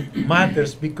gathering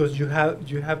matters because you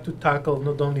have to tackle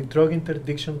not only drug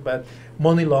interdiction but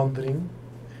money laundering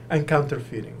and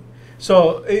counterfeiting.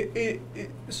 So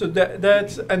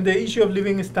that's and the issue of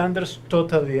living standards.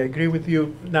 Totally agree with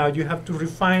you. Now you have to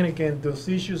refine again those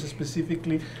issues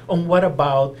specifically on what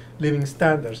about living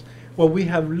standards. What we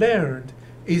have learned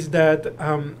is that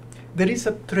there is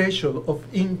a threshold of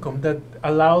income that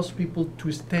allows people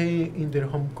to stay in their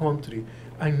home country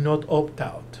and not opt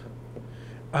out.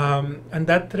 And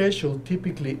that threshold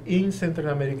typically in Central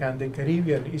America and the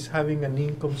Caribbean is having an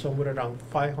income somewhere around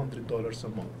 $500 a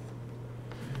month.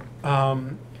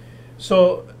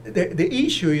 So the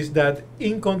issue is that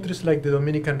in countries like the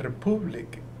Dominican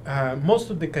Republic, most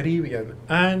of the Caribbean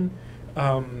and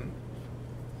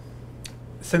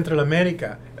Central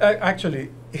America, actually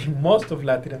in most of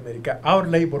Latin America, our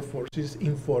labor force is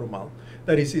informal.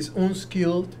 That is, it's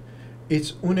unskilled,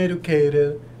 it's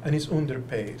uneducated, and it's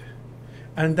underpaid.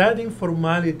 And that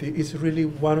informality is really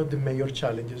one of the major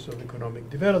challenges of economic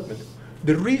development.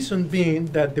 The reason being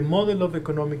that the model of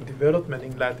economic development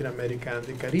in Latin America and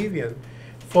the Caribbean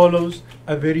follows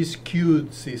a very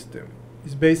skewed system.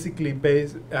 It's basically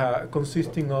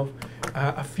consisting of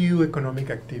a few economic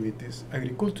activities: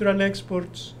 agricultural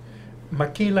exports,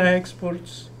 maquila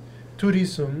exports,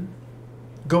 tourism,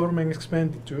 government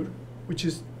expenditure, which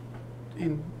is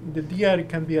in the DR it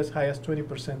can be as high as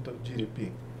 20% of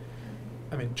GDP.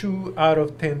 I mean, $2 out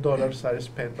of $10 are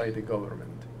spent by the government.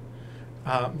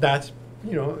 That's,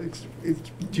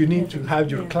 you need to have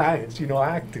your clients,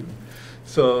 active.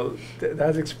 So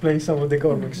that explains some of the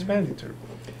government expenditure.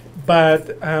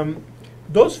 But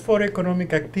those four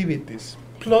economic activities,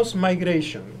 plus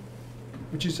migration,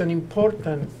 which is an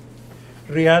important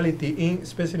reality,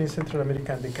 especially in Central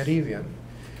America and the Caribbean,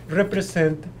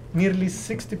 represent nearly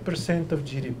 60% of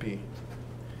GDP.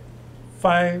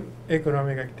 5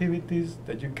 economic activities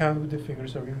that you count with the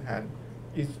fingers of your hand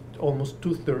is almost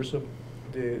 2/3 of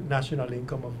the national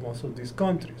income of most of these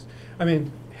countries. I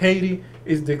mean, Haiti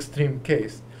is the extreme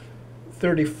case.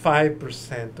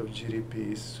 35% of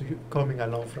GDP is coming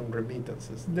along from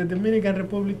remittances. The Dominican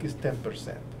Republic is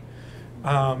 10%.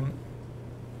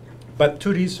 But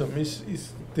tourism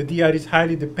the DR is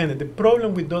highly dependent. The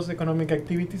problem with those economic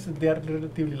activities is they are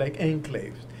relatively like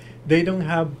enclaves. They don't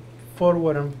have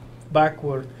forward and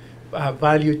backward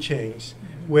value chains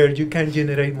where you can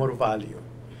generate more value.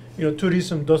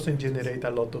 Tourism doesn't generate a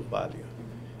lot of value,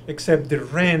 except the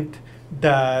rent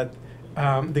that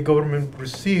the government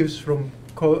receives from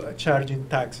charging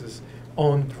taxes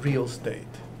on real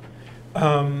estate.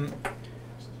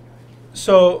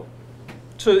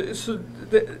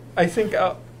 I think,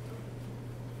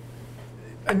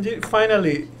 and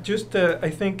finally, I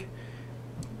think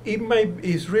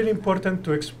it's really important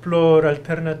to explore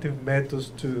alternative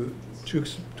methods to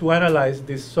analyze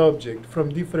this subject from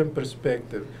different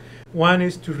perspectives. One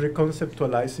is to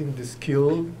reconceptualizing the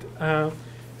skilled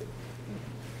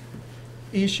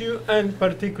issue, and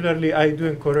particularly I do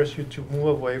encourage you to move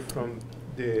away from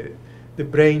the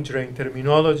brain drain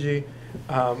terminology.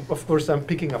 Of course, I'm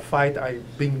picking a fight. I've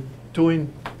been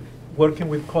working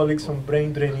with colleagues on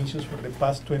brain drain issues for the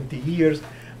past 20 years,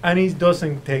 and it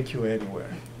doesn't take you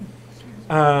anywhere.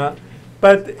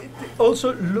 But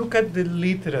also look at the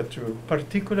literature,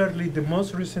 particularly the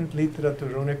most recent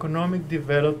literature on economic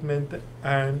development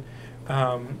and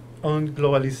on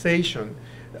globalization.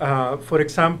 For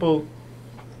example,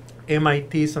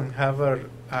 MIT and Harvard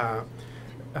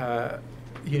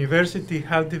University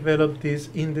have developed this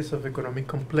index of economic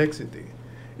complexity.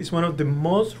 It's one of the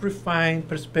most refined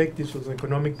perspectives of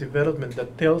economic development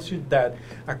that tells you that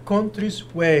a country's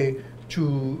way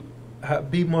to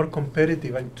be more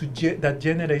competitive and that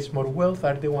generates more wealth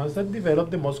are the ones that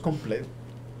develop the most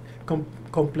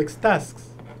complex tasks.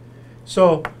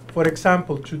 So, for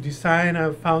example, to design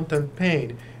a fountain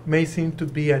pen may seem to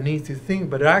be an easy thing,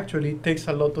 but actually it takes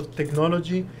a lot of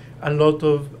technology, a lot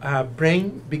of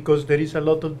brain, because there is a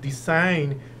lot of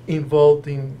design involved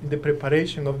in the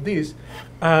preparation of this,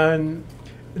 and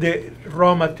the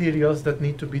raw materials that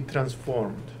need to be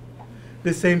transformed.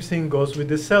 The same thing goes with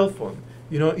the cell phone.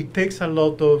 It takes a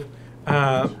lot of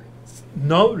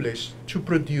knowledge to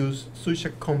produce such a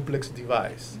complex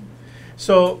device.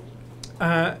 So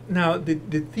now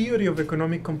the theory of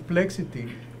economic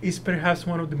complexity is perhaps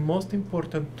one of the most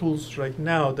important tools right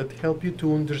now that help you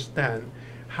to understand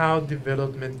how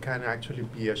development can actually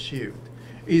be achieved.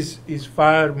 Is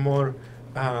far more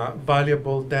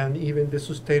valuable than even the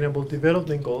sustainable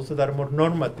development goals that are more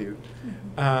normative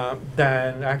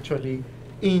than actually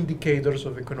indicators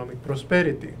of economic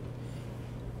prosperity.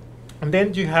 And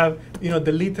then you have,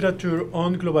 the literature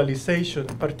on globalization,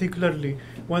 particularly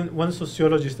one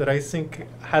sociologist that I think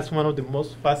has one of the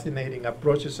most fascinating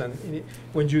approaches, and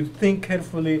when you think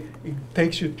carefully, it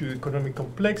takes you to economic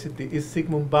complexity, is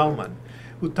Zygmunt Bauman,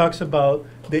 who talks about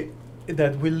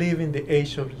that we live in the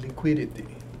age of liquidity,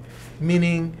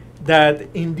 meaning that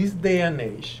in this day and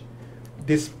age,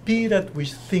 the speed at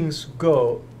which things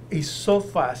go is so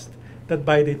fast that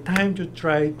by the time you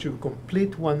try to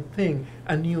complete one thing,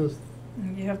 a new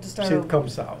shit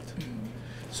comes out.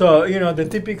 So, the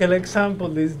typical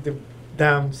example is the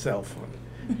damn cell phone.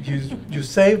 You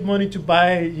save money to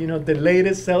buy, the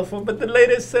latest cell phone, but the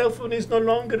latest cell phone is no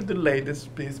longer the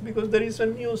latest piece because there is a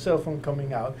new cell phone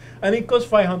coming out, and it costs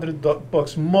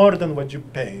 $500 more than what you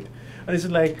paid. And it's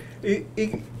like, it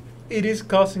is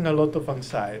causing a lot of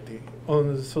anxiety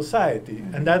on society,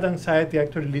 and that anxiety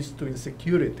actually leads to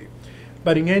insecurity.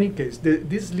 But in any case,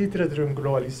 this literature on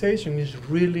globalization is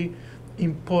really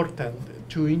important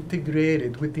to integrate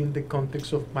it within the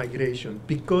context of migration,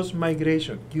 because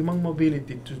migration, human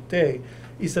mobility today,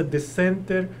 is at the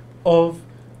center of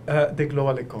the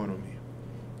global economy.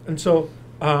 And so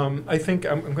I think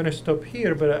I'm going to stop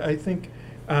here, but I think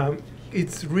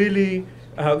it's really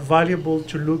valuable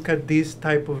to look at this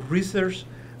type of research,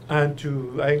 and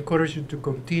I encourage you to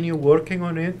continue working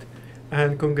on it.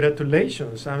 And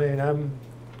congratulations! I mean,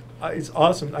 it's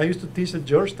awesome. I used to teach at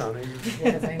Georgetown.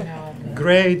 Yes, I know.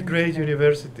 Great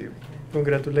university.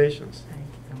 Congratulations.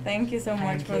 Thank you so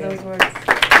much Thank for you. those words.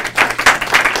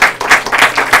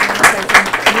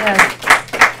 Yes.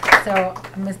 So,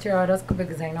 Mr. Orozco,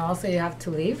 because I know also you have to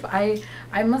leave, I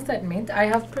must admit, I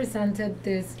have presented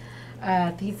this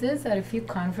thesis at a few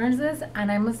conferences,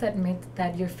 and I must admit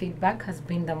that your feedback has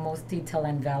been the most detailed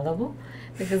and valuable,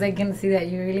 because I can see that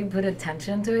you really put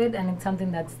attention to it, and it's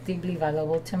something that's deeply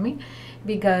valuable to me,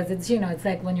 because it's, you know, it's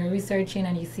like when you're researching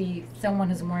and you see someone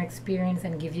who's more experienced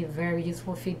and give you very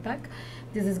useful feedback,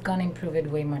 this is going to improve it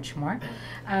way much more.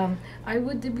 I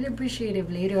would deeply appreciate if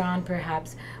later on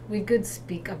perhaps we could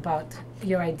speak about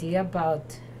your idea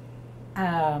about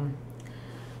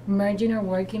merging or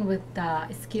working with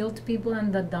skilled people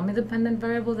and the dummy-dependent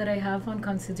variable that I have on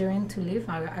considering to leave.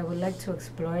 I would like to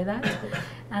explore that.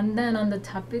 And then on the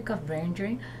topic of brain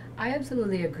drain, I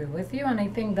absolutely agree with you, and I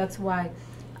think that's why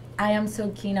I am so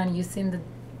keen on using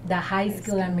the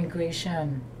high-skill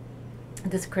immigration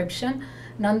description.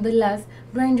 Nonetheless,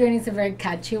 brain drain is a very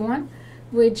catchy one,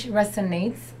 which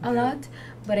resonates a lot.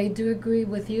 But I do agree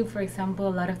with you. For example, a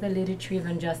lot of the literature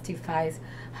even justifies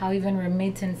how even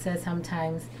remittances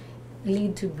sometimes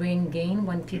lead to brain gain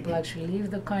when people actually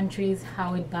leave the countries,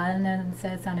 how it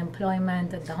balances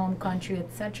unemployment at the home country,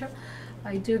 etc.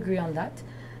 I do agree on that.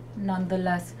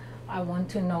 Nonetheless, I want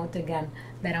to note again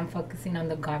that I'm focusing on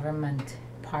the government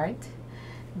part,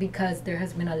 because there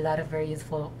has been a lot of very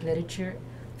useful literature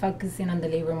focusing on the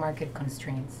labor market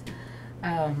constraints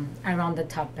around the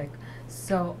topic.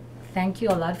 So thank you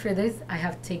a lot for this. I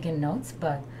have taken notes,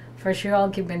 but for sure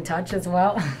I'll keep in touch as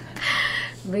well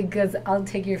because I'll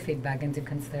take your feedback into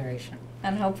consideration.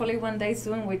 And hopefully one day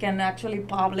soon we can actually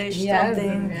publish Yes.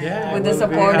 something Yeah, with the we'll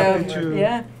be support happy of, to-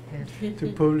 yeah,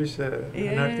 to publish an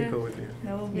Yeah. article with you.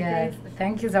 that would be Yes, great.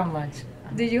 thank you so much.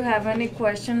 Do you have any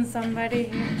questions, somebody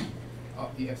here? Oh,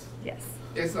 yes. Yes.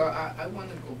 Yes, I want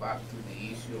to go back to the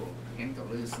issue of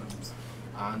clientelism,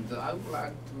 and I would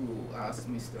like to ask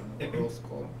Mr.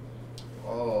 Orozco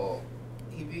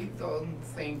if you don't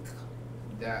think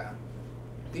that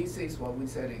this is what we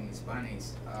said in Spanish,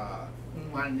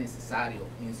 un mal necesario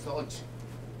in such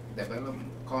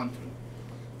development country,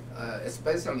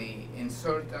 especially in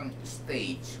certain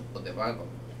stage of development.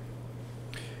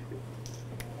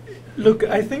 Look,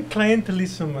 I think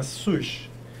clientelism as such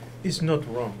is not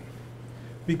wrong,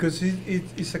 because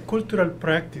it's a cultural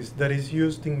practice that is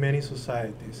used in many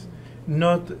societies,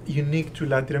 not unique to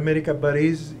Latin America, but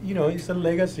is, you know, it's a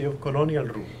legacy of colonial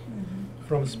rule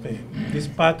from Spain. These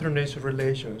patronage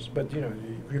relations, but you know,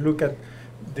 if you look at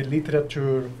the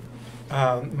literature,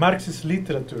 Marxist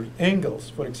literature,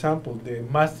 Engels, for example, the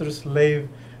master-slave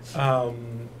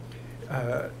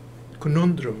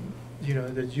conundrum, you know,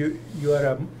 that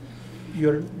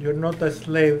you're not a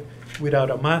slave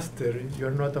without a master.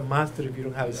 You're not a master if you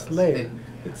don't have a slave,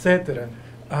 etc.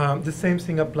 The same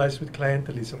thing applies with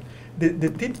clientelism.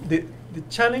 The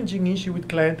challenging issue with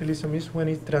clientelism is when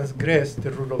it transgresses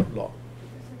the rule of law.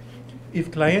 If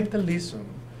clientelism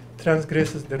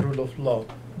transgresses the rule of law,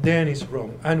 then it's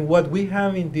wrong. And what we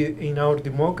have in our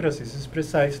democracies is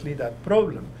precisely that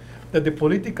problem, that the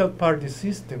political party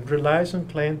system relies on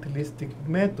clientelistic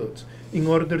methods in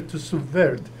order to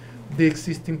subvert the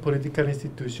existing political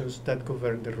institutions that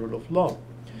govern the rule of law.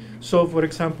 So, for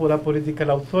example, a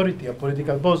political authority, a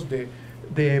political boss,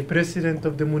 the president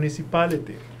of the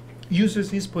municipality,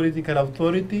 uses his political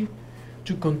authority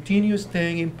to continue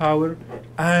staying in power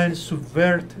and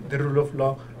subvert the rule of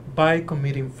law by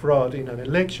committing fraud in an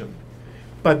election.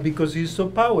 But because he's so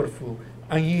powerful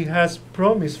and he has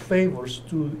promised favors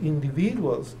to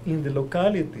individuals in the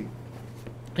locality,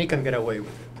 he can get away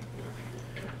with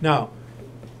it. Now,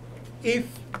 if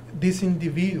this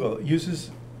individual uses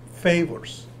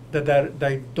favors that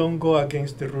don't go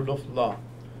against the rule of law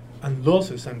and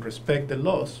losses and respect the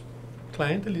laws,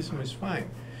 clientelism is fine.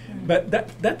 But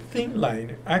that thin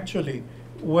line actually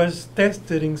was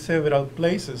tested in several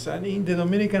places, and in the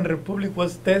Dominican Republic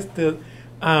was tested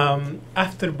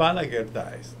after Balaguer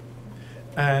dies.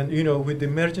 And you know, with the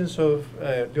emergence of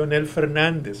Leonel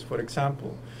Fernandez, for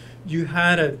example, you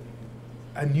had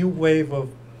a new wave of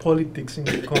politics in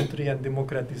the country and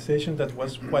democratization that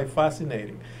was quite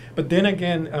fascinating. But then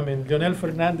again, I mean, Leonel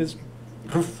Fernandez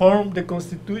reformed the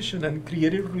constitution and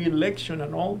created re-election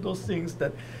and all those things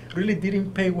that really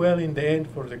didn't pay well in the end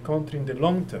for the country in the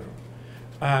long term.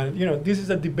 And you know, this is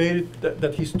a debate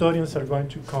that historians are going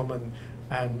to come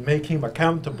and make him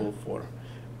accountable for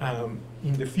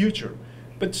in the future.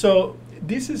 But so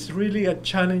this is really a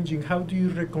challenging, how do you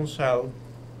reconcile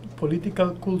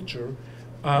political culture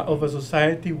of a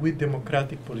society with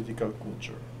democratic political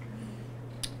culture?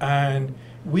 And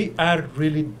we are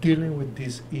really dealing with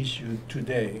this issue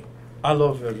today all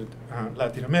over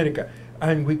Latin America,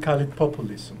 and we call it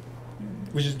populism,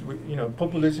 which is, you know,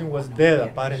 populism was dead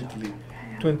apparently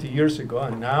 20 years ago,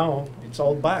 and now it's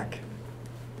all back.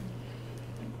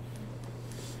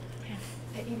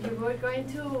 If you were going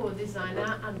to design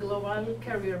a global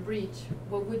career bridge,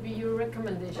 what would be your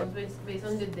recommendations based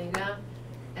on the data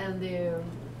and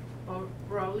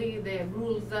probably the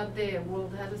rules that the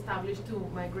world has established to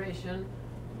migration?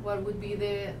 What would be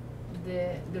the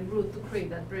route to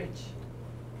create that bridge,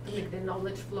 to make the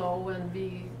knowledge flow and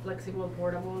be flexible,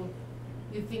 portable?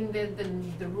 You think that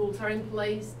the rules are in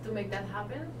place to make that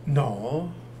happen?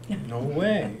 No, no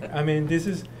way. I mean,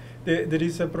 there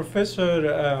is a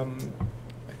professor,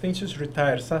 I think she's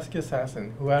retired, Saskia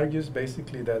Sassen, who argues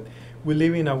basically that we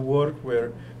live in a world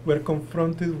where we're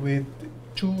confronted with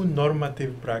two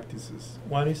normative practices.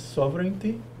 One is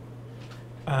sovereignty,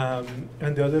 and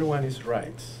the other one is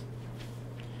rights.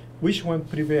 Which one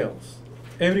prevails?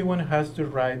 Everyone has the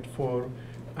right for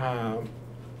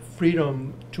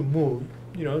freedom to move.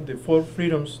 You know, the four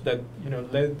freedoms that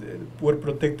were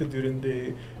protected during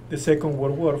the Second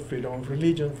World War: freedom of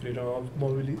religion, freedom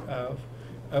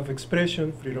of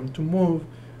expression, freedom to move,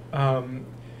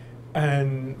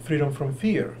 and freedom from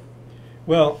fear.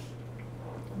 Well,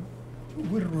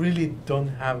 we really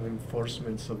don't have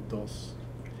enforcements of those,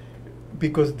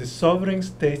 because the sovereign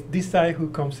states decide who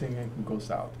comes in and who goes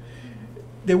out.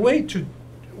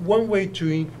 One way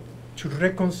to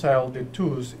reconcile the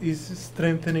two is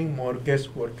strengthening more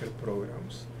guest worker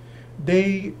programs.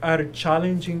 They are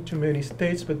challenging to many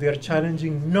states, but they are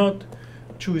challenging not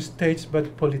to states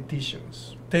but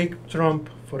politicians. Take Trump,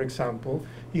 for example.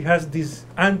 He has this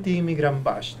anti-immigrant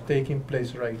bash taking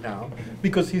place right now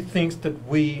because he thinks that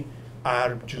we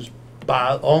are just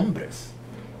bad hombres.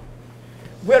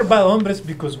 We're bad hombres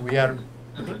because we are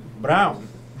brown,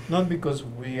 not because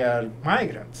we are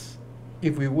migrants.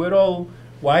 If we were all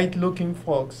white-looking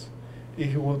folks,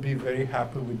 he would be very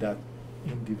happy with that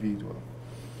individual.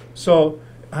 So,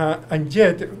 and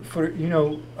yet,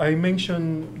 I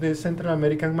mentioned the Central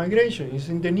American migration. It's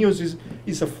in the news.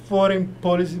 It's a foreign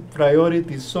policy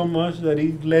priority so much that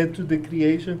it led to the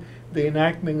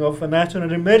enactment of a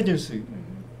national emergency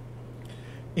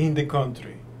in the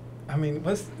country. I mean,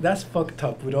 that's fucked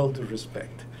up with all due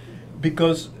respect,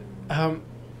 because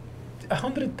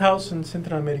 100,000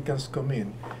 Central Americans come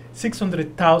in,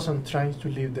 600,000 trying to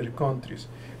leave their countries.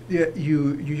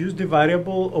 You use the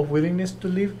variable of willingness to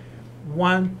leave.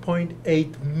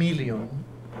 1.8 million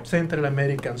Central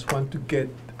Americans want to get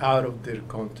out of their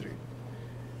country.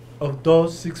 Of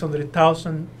those,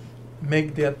 600,000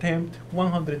 make the attempt,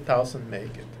 100,000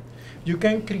 make it. You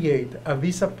can create a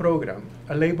visa program,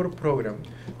 a labor program,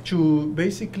 to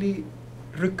basically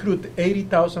recruit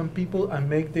 80,000 people and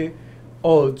make the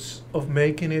odds of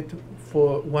making it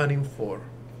for 1 in 4.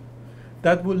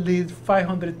 That will lead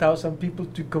 500,000 people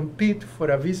to compete for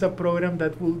a visa program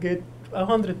that will get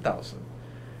 100,000.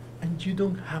 And you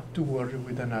don't have to worry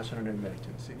with a national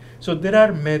emergency. So there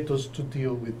are methods to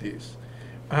deal with this.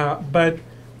 But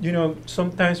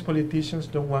sometimes politicians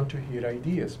don't want to hear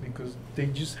ideas because they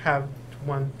just have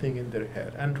one thing in their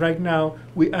head. And right now,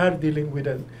 we are dealing with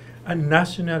a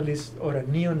nationalist or a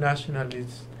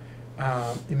neo-nationalist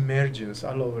emergence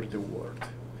all over the world.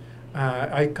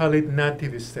 I call it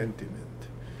nativist sentiment.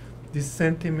 This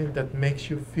sentiment that makes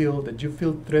you feel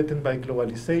threatened by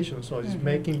globalization, so it's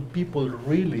making people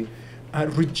really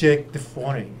reject the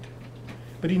foreign.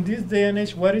 But in this day and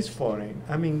age, what is foreign?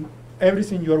 I mean,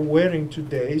 everything you're wearing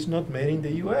today is not made in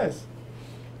the US.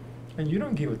 And you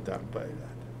don't give a damn by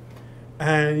that.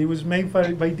 And it was made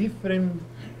by different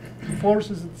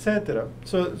forces, etc.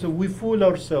 So we fool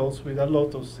ourselves with a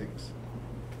lot of things.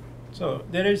 So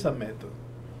there is a method.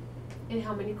 And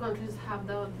how many countries have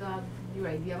your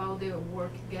idea about the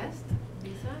work guest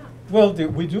visa? Well,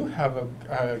 we do have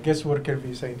a guest worker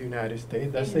visa in the United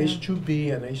States. That's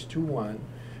H-2B and H-2-1.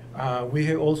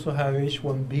 We also have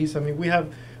H-1Bs. I mean, we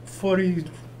have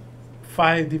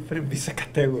 45 different visa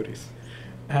categories.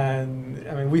 And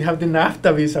I mean, we have the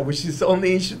NAFTA visa, which is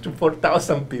only issued to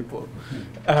 4,000 people.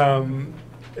 But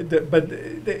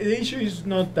the issue is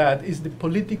not that. It's the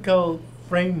political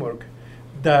framework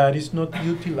that is not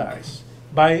utilized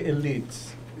by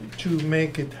elites to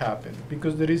make it happen,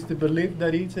 because there is the belief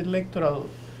that it's electoral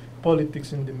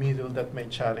politics in the middle that may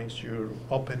challenge your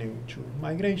opening to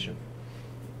migration.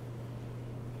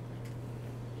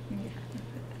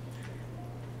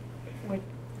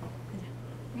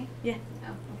 Yeah.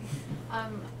 Oh,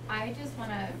 okay. I just want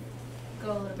to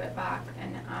go a little bit back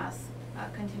and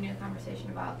continue the conversation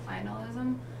about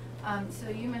colonialism. So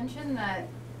you mentioned that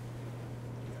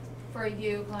for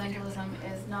you, colonialism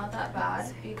is not that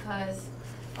bad because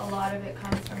a lot of it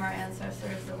comes from our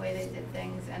ancestors, the way they did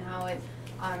things, and how it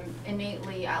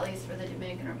innately, at least for the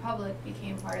Dominican Republic,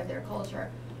 became part of their culture.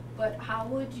 But how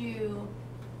would you,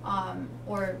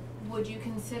 or would you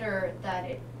consider that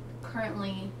it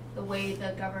currently, the way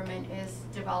the government is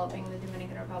developing the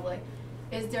Dominican Republic,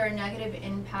 is there a negative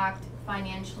impact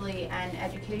financially and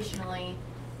educationally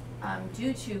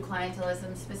due to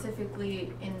clientelism,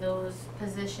 specifically in those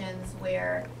positions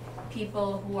where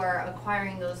people who are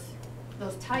acquiring those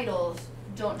titles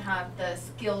don't have the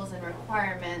skills and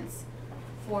requirements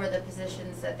for the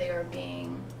positions that they are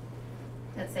being,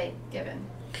 let's say, given?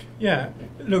 Yeah,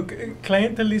 look,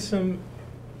 clientelism,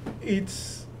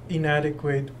 it's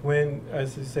inadequate when,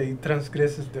 as I say, it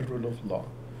transgresses the rule of law.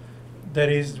 That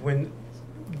is, when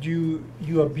you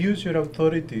abuse your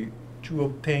authority to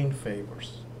obtain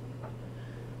favors.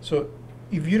 So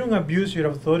if you don't abuse your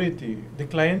authority, the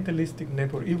clientelistic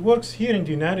network, it works here in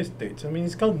the United States. I mean,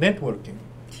 it's called networking.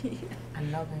 I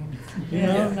love it. You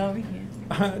know?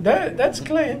 That's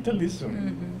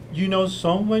clientelism. You know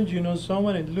someone,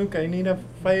 and look, I need a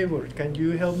favor. Can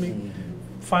you help me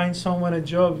find someone a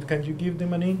job? Can you give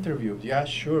them an interview? Yeah,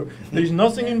 sure. There is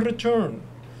nothing in return.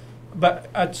 But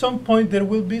at some point there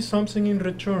will be something in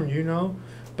return, you know,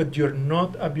 but you're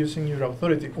not abusing your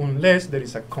authority unless there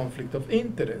is a conflict of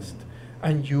interest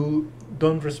and you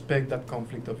don't respect that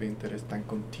conflict of interest and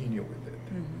continue with it.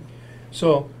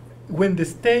 So when the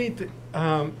state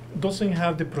doesn't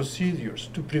have the procedures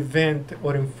to prevent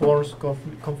or enforce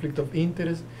conflict of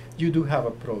interest, you do have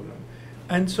a problem.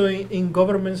 And so in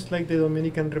governments like the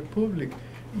Dominican Republic,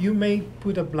 you may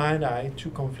put a blind eye to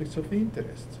conflicts of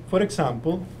interest. For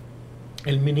example,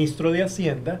 el ministro de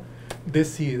Hacienda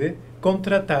decide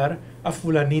contratar a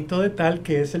fulanito de tal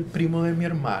que es el primo de mi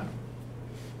hermano.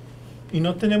 Y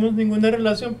no tenemos ninguna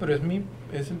relación, pero es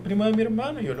el primo de mi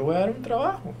hermano, yo le voy a dar un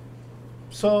trabajo.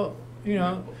 So, you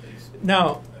know,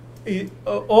 now, I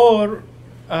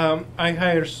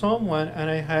hire someone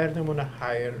and I hire them on a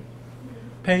higher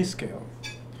pay scale.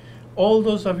 All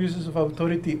those abuses of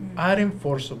authority are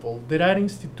enforceable. There are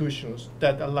institutions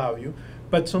that allow you,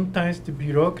 but sometimes the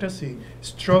bureaucracy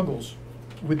struggles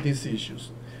with these issues.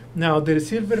 Now, the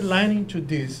silver lining to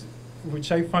this,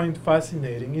 which I find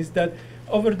fascinating, is that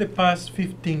over the past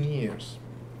 15 years,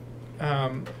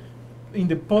 in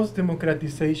the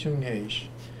post-democratization age,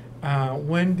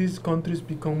 when these countries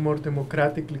become more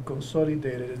democratically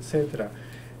consolidated, etc.,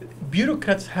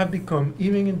 bureaucrats have become,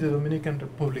 even in the Dominican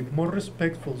Republic, more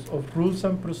respectful of rules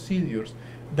and procedures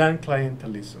than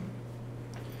clientelism.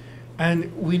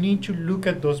 And we need to look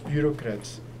at those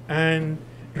bureaucrats and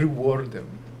reward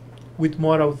them with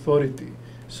more authority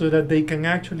so that they can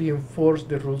actually enforce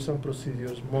the rules and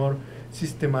procedures more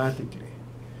systematically.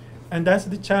 And that's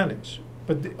the challenge.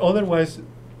 But otherwise,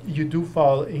 you do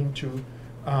fall into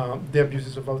the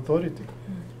abuses of authority.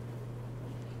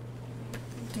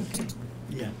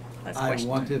 Yeah, Last I question.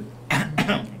 wanted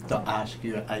to ask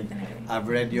you, I've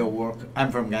read your work.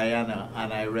 I'm from Guyana,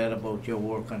 and I read about your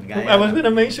work on Guyana. I was going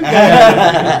to mention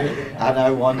Guyana. And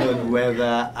I wondered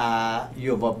whether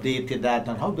you've updated that,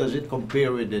 and how does it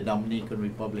compare with the Dominican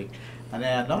Republic? And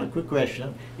then another quick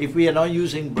question, if we are not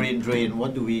using brain drain,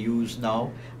 what do we use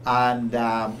now? And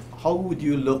how would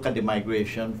you look at the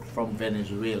migration from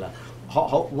Venezuela?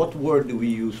 What word do we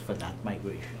use for that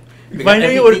migration? If I knew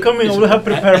you were coming, I would have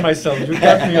prepared myself. You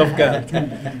got me off guard.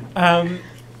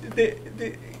 The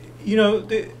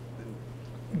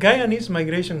Guyanese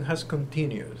migration has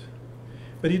continued,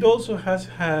 but it also has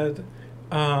had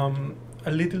a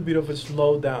little bit of a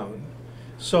slowdown.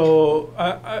 So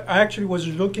I actually was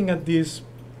looking at this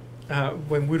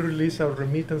when we released our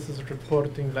remittances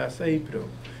reporting last April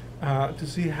to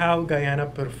see how Guyana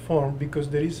performed,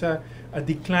 because there is a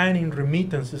decline in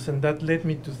remittances, and that led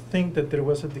me to think that there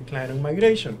was a decline in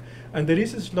migration. And there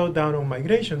is a slowdown on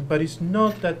migration, but it's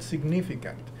not that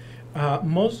significant.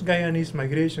 Most Guyanese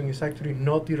migration is actually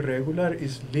not irregular,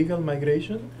 it's legal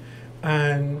migration,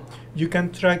 and you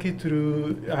can track it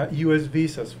through US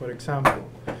visas, for example.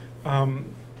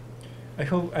 I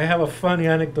have a funny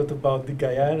anecdote about the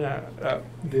Guyana,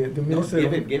 the minister.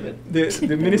 Give it.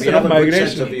 The minister of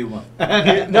migration.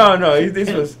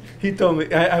 He told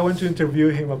me, I went to interview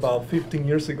him about 15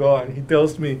 years ago, and he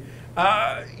tells me,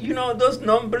 those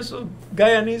numbers of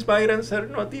Guyanese migrants are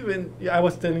not even, I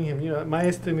was telling him, my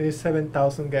estimate is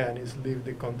 7,000 Guyanese leave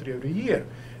the country every year.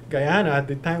 Guyana at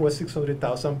the time was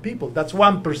 600,000 people. That's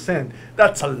 1%.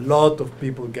 That's a lot of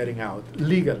people getting out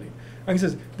legally. And he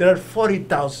says, there are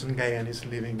 40,000 Guyanese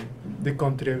leaving the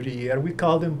country every year. We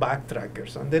call them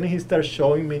backtrackers. And then he starts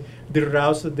showing me the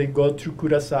routes that they go through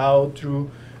Curacao, through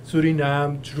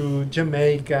Suriname, through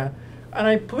Jamaica. And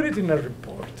I put it in a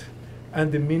report.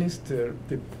 And the minister,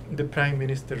 the prime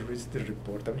minister reads the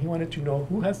report, and he wanted to know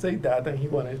who has said that, and he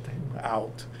wanted him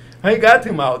out. I got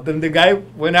him out. Then the guy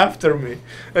went after me.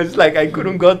 It's like I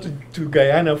couldn't go to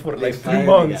Guyana for like 3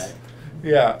 months.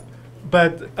 Yeah,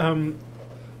 but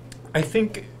I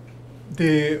think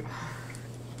the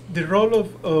role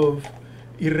of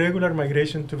irregular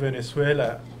migration to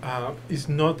Venezuela is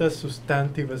not as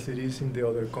substantive as it is in the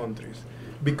other countries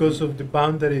because of the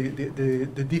boundary,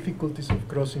 the difficulties of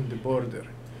crossing the border.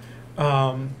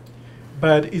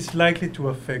 But it's likely to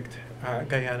affect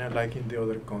Guyana like in the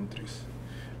other countries.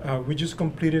 We just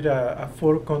completed a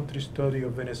 4-country study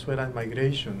of Venezuelan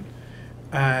migration.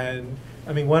 And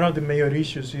I mean, one of the major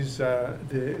issues is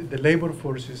the labor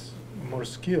force is more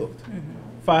skilled,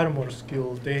 far more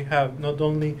skilled. They have not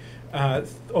only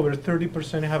over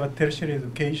 30% have a tertiary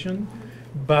education,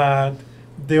 but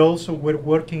they also were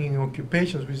working in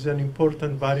occupations, which is an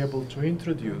important variable to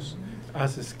introduce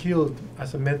as a skill,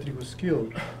 as a metric of skill,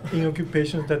 in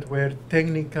occupations that were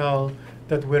technical,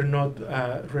 that were not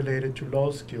related to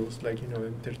law skills, like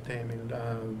entertainment,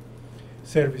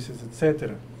 services,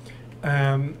 etc.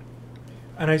 And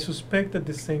I suspect that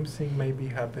the same thing may be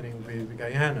happening with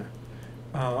Guyana,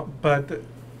 but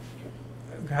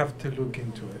we have to look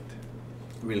into it.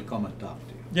 We'll come and talk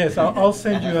to you. Yes, I'll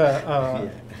send you a.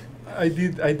 I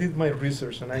did my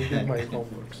research and I did my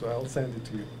homework, so I'll send it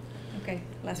to you. Okay,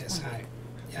 last Yes, one. hi.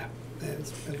 Yeah,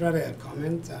 it's rather a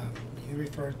comment. You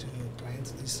refer to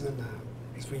clientelism.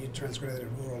 It's when you transgress the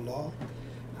rural law.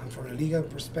 And from a legal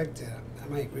perspective, I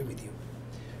might agree with you,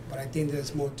 but I think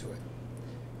there's more to it.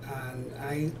 And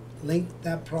I link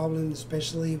that problem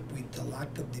especially with the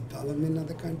lack of development of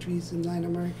the countries in Latin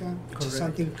America, which is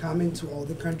something common to all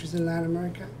the countries in Latin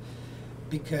America.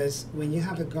 Because when you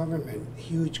have a government,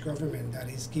 huge government, that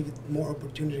is giving more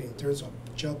opportunity in terms of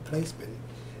job placement,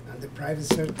 and the private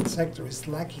sector is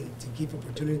lacking to give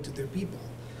opportunity to their people,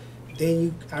 then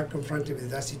you are confronted with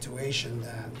that situation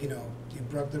that, you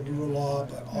broke the rural law,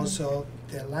 but also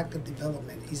the lack of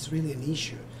development is really an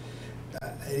issue.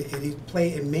 It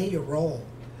plays a major role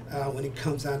when it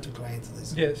comes down to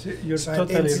clientelism. Yes, you're So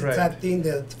totally I think right. that thing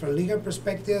that from a legal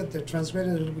perspective, the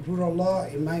transgression of the rural law,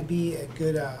 it might be a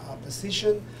good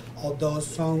opposition, although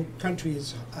some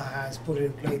countries has put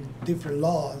in place different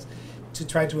laws to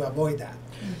try to avoid that.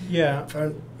 Yeah.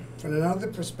 From another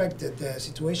perspective, the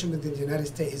situation within the United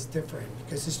States is different,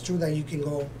 because it's true that you can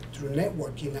go through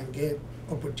networking and get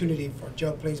opportunity for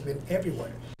job placement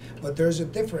everywhere. But there's a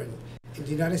difference. In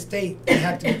the United States, you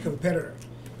have to be a competitor.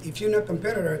 If you're not a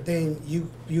competitor, then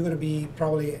you're going to be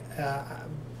probably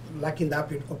lacking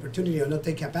that opportunity or not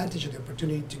taking advantage of the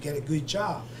opportunity to get a good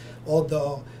job.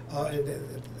 Although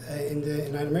in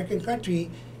an American country,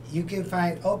 you can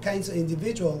find all kinds of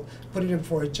individuals putting them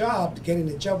for a job, getting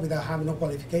a job without having no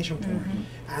qualification for it.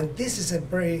 And this is a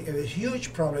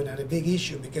huge problem and a big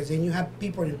issue, because then you have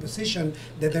people in a position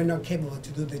that they're not capable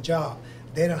to do the job.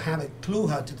 They don't have a clue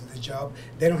how to do the job.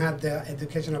 They don't have the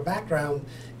educational background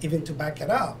even to back it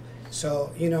up.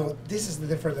 So, this is the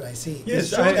difference that I see.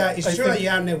 Yes, It's true that you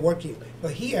are networking,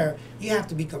 but here you have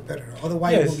to be competitor.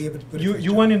 Otherwise, you won't be able to put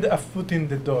you want a foot in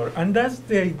the door. And that's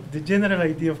the general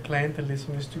idea of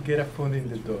clientelism, is to get a foot in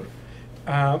the door.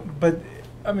 But,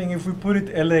 I mean, if we put it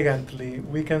elegantly,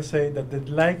 we can say that the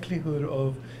likelihood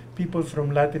of people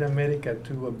from Latin America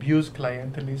to abuse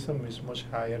clientelism is much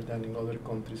higher than in other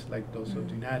countries like those of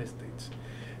the United States.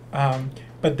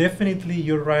 But definitely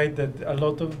you're right that a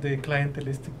lot of the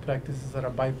clientelistic practices are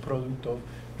a byproduct of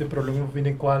the problem of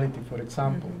inequality, for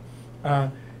example.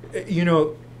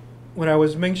 When I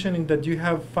was mentioning that you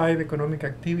have 5 economic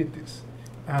activities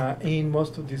in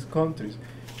most of these countries,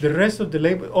 the rest of the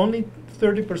labor, only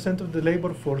 30% of the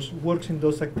labor force works in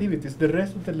those activities. The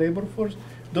rest of the labor force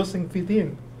doesn't fit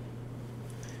in.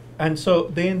 And so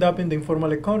they end up in the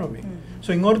informal economy.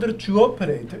 So in order to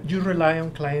operate, you rely on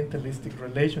clientelistic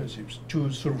relationships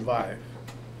to survive.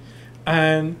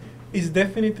 And it's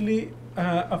definitely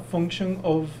a function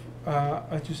of,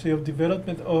 as you say, of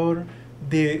development, or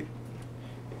the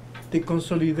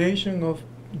consolidation of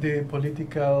the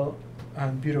political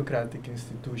and bureaucratic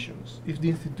institutions. If the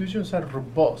institutions are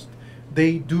robust,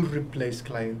 they do replace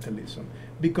clientelism.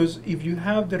 Because if you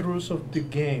have the rules of the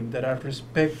game that are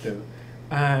respected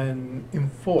and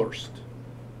enforced,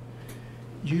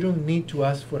 you don't need to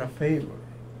ask for a favor.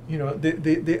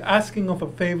 The asking of a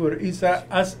favor is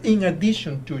as in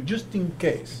addition to, just in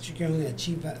case. But you can only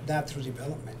achieve that through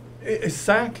development.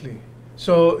 Exactly.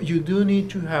 So you do need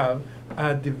to have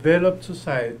a developed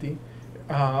society,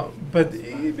 but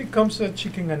it becomes a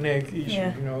chicken and egg issue.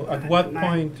 Yeah. At what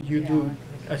point you do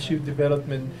achieve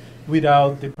development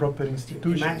without the proper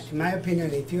institutions. In my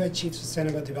opinion, if you achieve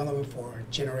sustainable development for a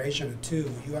generation or two,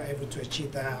 you are able to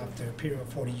achieve that after a period of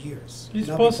 40 years. It's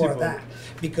not possible. Before that.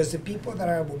 Because the people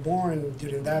that were born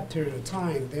during that period of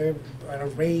time, they're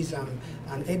raised and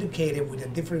educated with a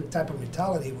different type of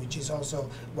mentality, which is also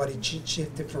what it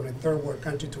shifted from a third world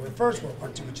country to a first world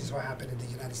country, which is what happened in the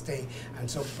United States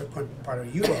and so part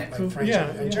of Europe, like France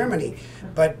and Germany.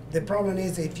 But the problem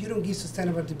is that if you don't give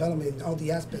sustainable development in all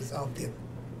the aspects of the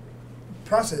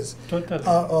process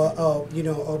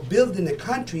of building a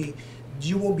country,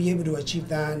 you won't be able to achieve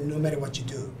that no matter what you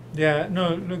do. Yeah,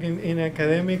 no, look, in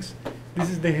academics, this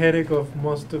is the headache of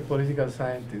most political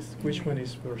scientists. Which one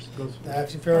is first? Goes first. I have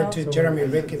to refer to Jeremy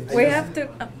Ricken. We have to,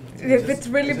 if it's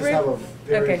really brief. I just have a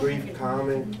very brief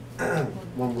comment.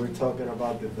 When we're talking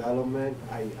about development,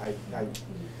 I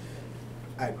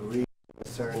agree to a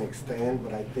certain extent,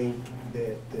 but I think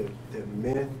that the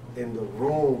myth in the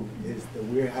room is that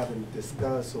we haven't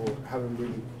discussed or haven't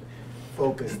really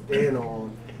focused in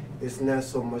on is not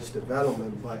so much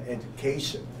development, but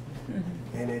education.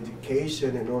 Mm-hmm. And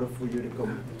education, in order for you to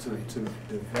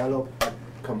develop a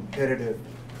competitive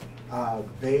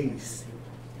base,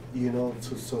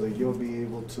 so that you'll be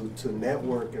able to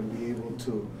network and be able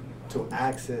to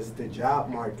access the job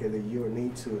market that you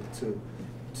need to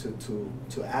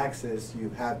access, you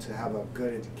have to have a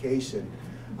good education,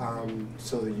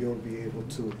 so that you'll be able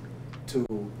to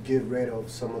get rid of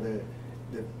some of the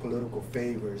political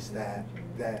favors that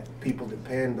people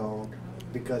depend on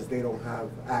because they don't have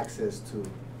access to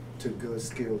good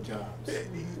skilled jobs.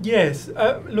 Yes,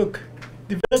 look,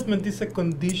 development is a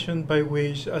condition by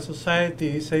which a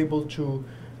society is able to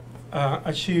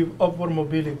achieve upward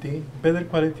mobility, better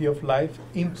quality of life,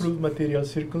 improve material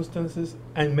circumstances,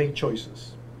 and make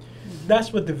choices.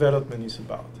 That's what development is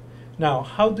about. Now,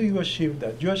 how do you achieve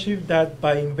that? You achieve that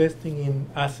by investing in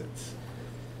assets,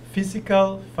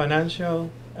 physical,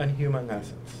 financial, and human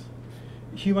assets.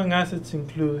 Human assets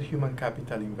include human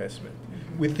capital investment.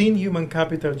 Within human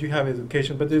capital, you have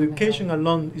education, but education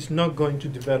alone is not going to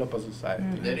develop a society.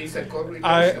 There is a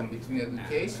correlation between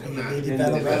education and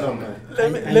development.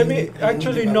 Let me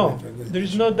actually, no, there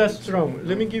is not that strong.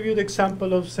 Let me give you the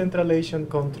example of Central Asian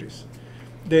countries.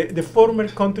 The former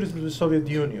countries of the Soviet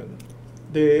Union.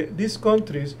 These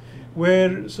countries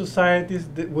were societies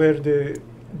where the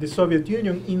Soviet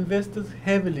Union invested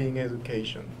heavily in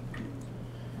education.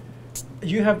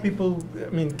 You have people,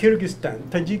 Kyrgyzstan,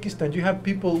 Tajikistan, you have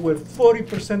people where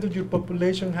 40% of your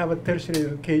population have a tertiary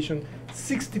education,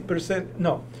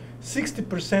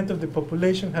 60% of the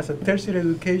population has a tertiary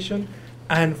education,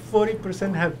 and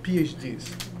 40% have PhDs.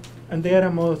 And they are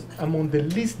among the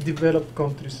least developed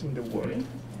countries in the world.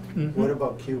 Mm-hmm. What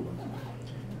about Cuba?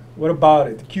 What about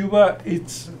it? Cuba,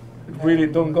 it's really,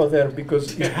 don't go there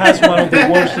because it has one of the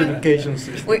worst education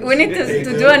systems. We need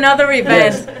to do another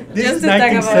event. Yes. This just is to talk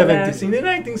 1970s. about that. In the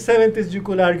 1970s, you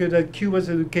could argue that Cuba's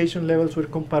education levels were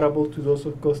comparable to those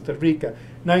of Costa Rica.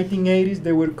 1980s,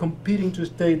 they were competing to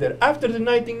stay there. After the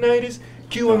 1990s,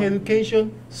 Cuban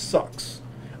education sucks.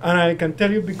 And I can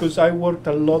tell you because I worked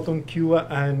a lot on Cuba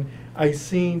and I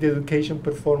seen the education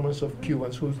performance of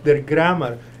Cubans, their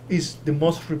grammar is the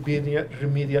most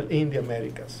remedial in the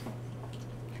Americas.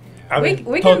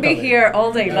 We can be here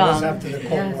all day long.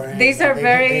 These are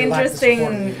very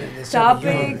interesting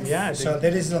topics. Yeah, so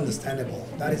that is understandable.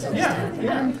 That is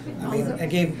understandable. I mean,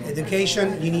 again,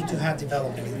 education, you need to have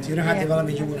development. If you don't have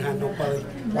development, you will have no quality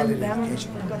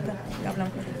education.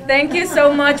 Thank you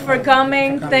so much for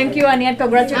coming. Thank you, Anniete.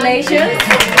 Congratulations.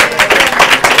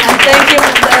 And thank you,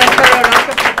 Manuel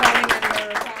Orozco.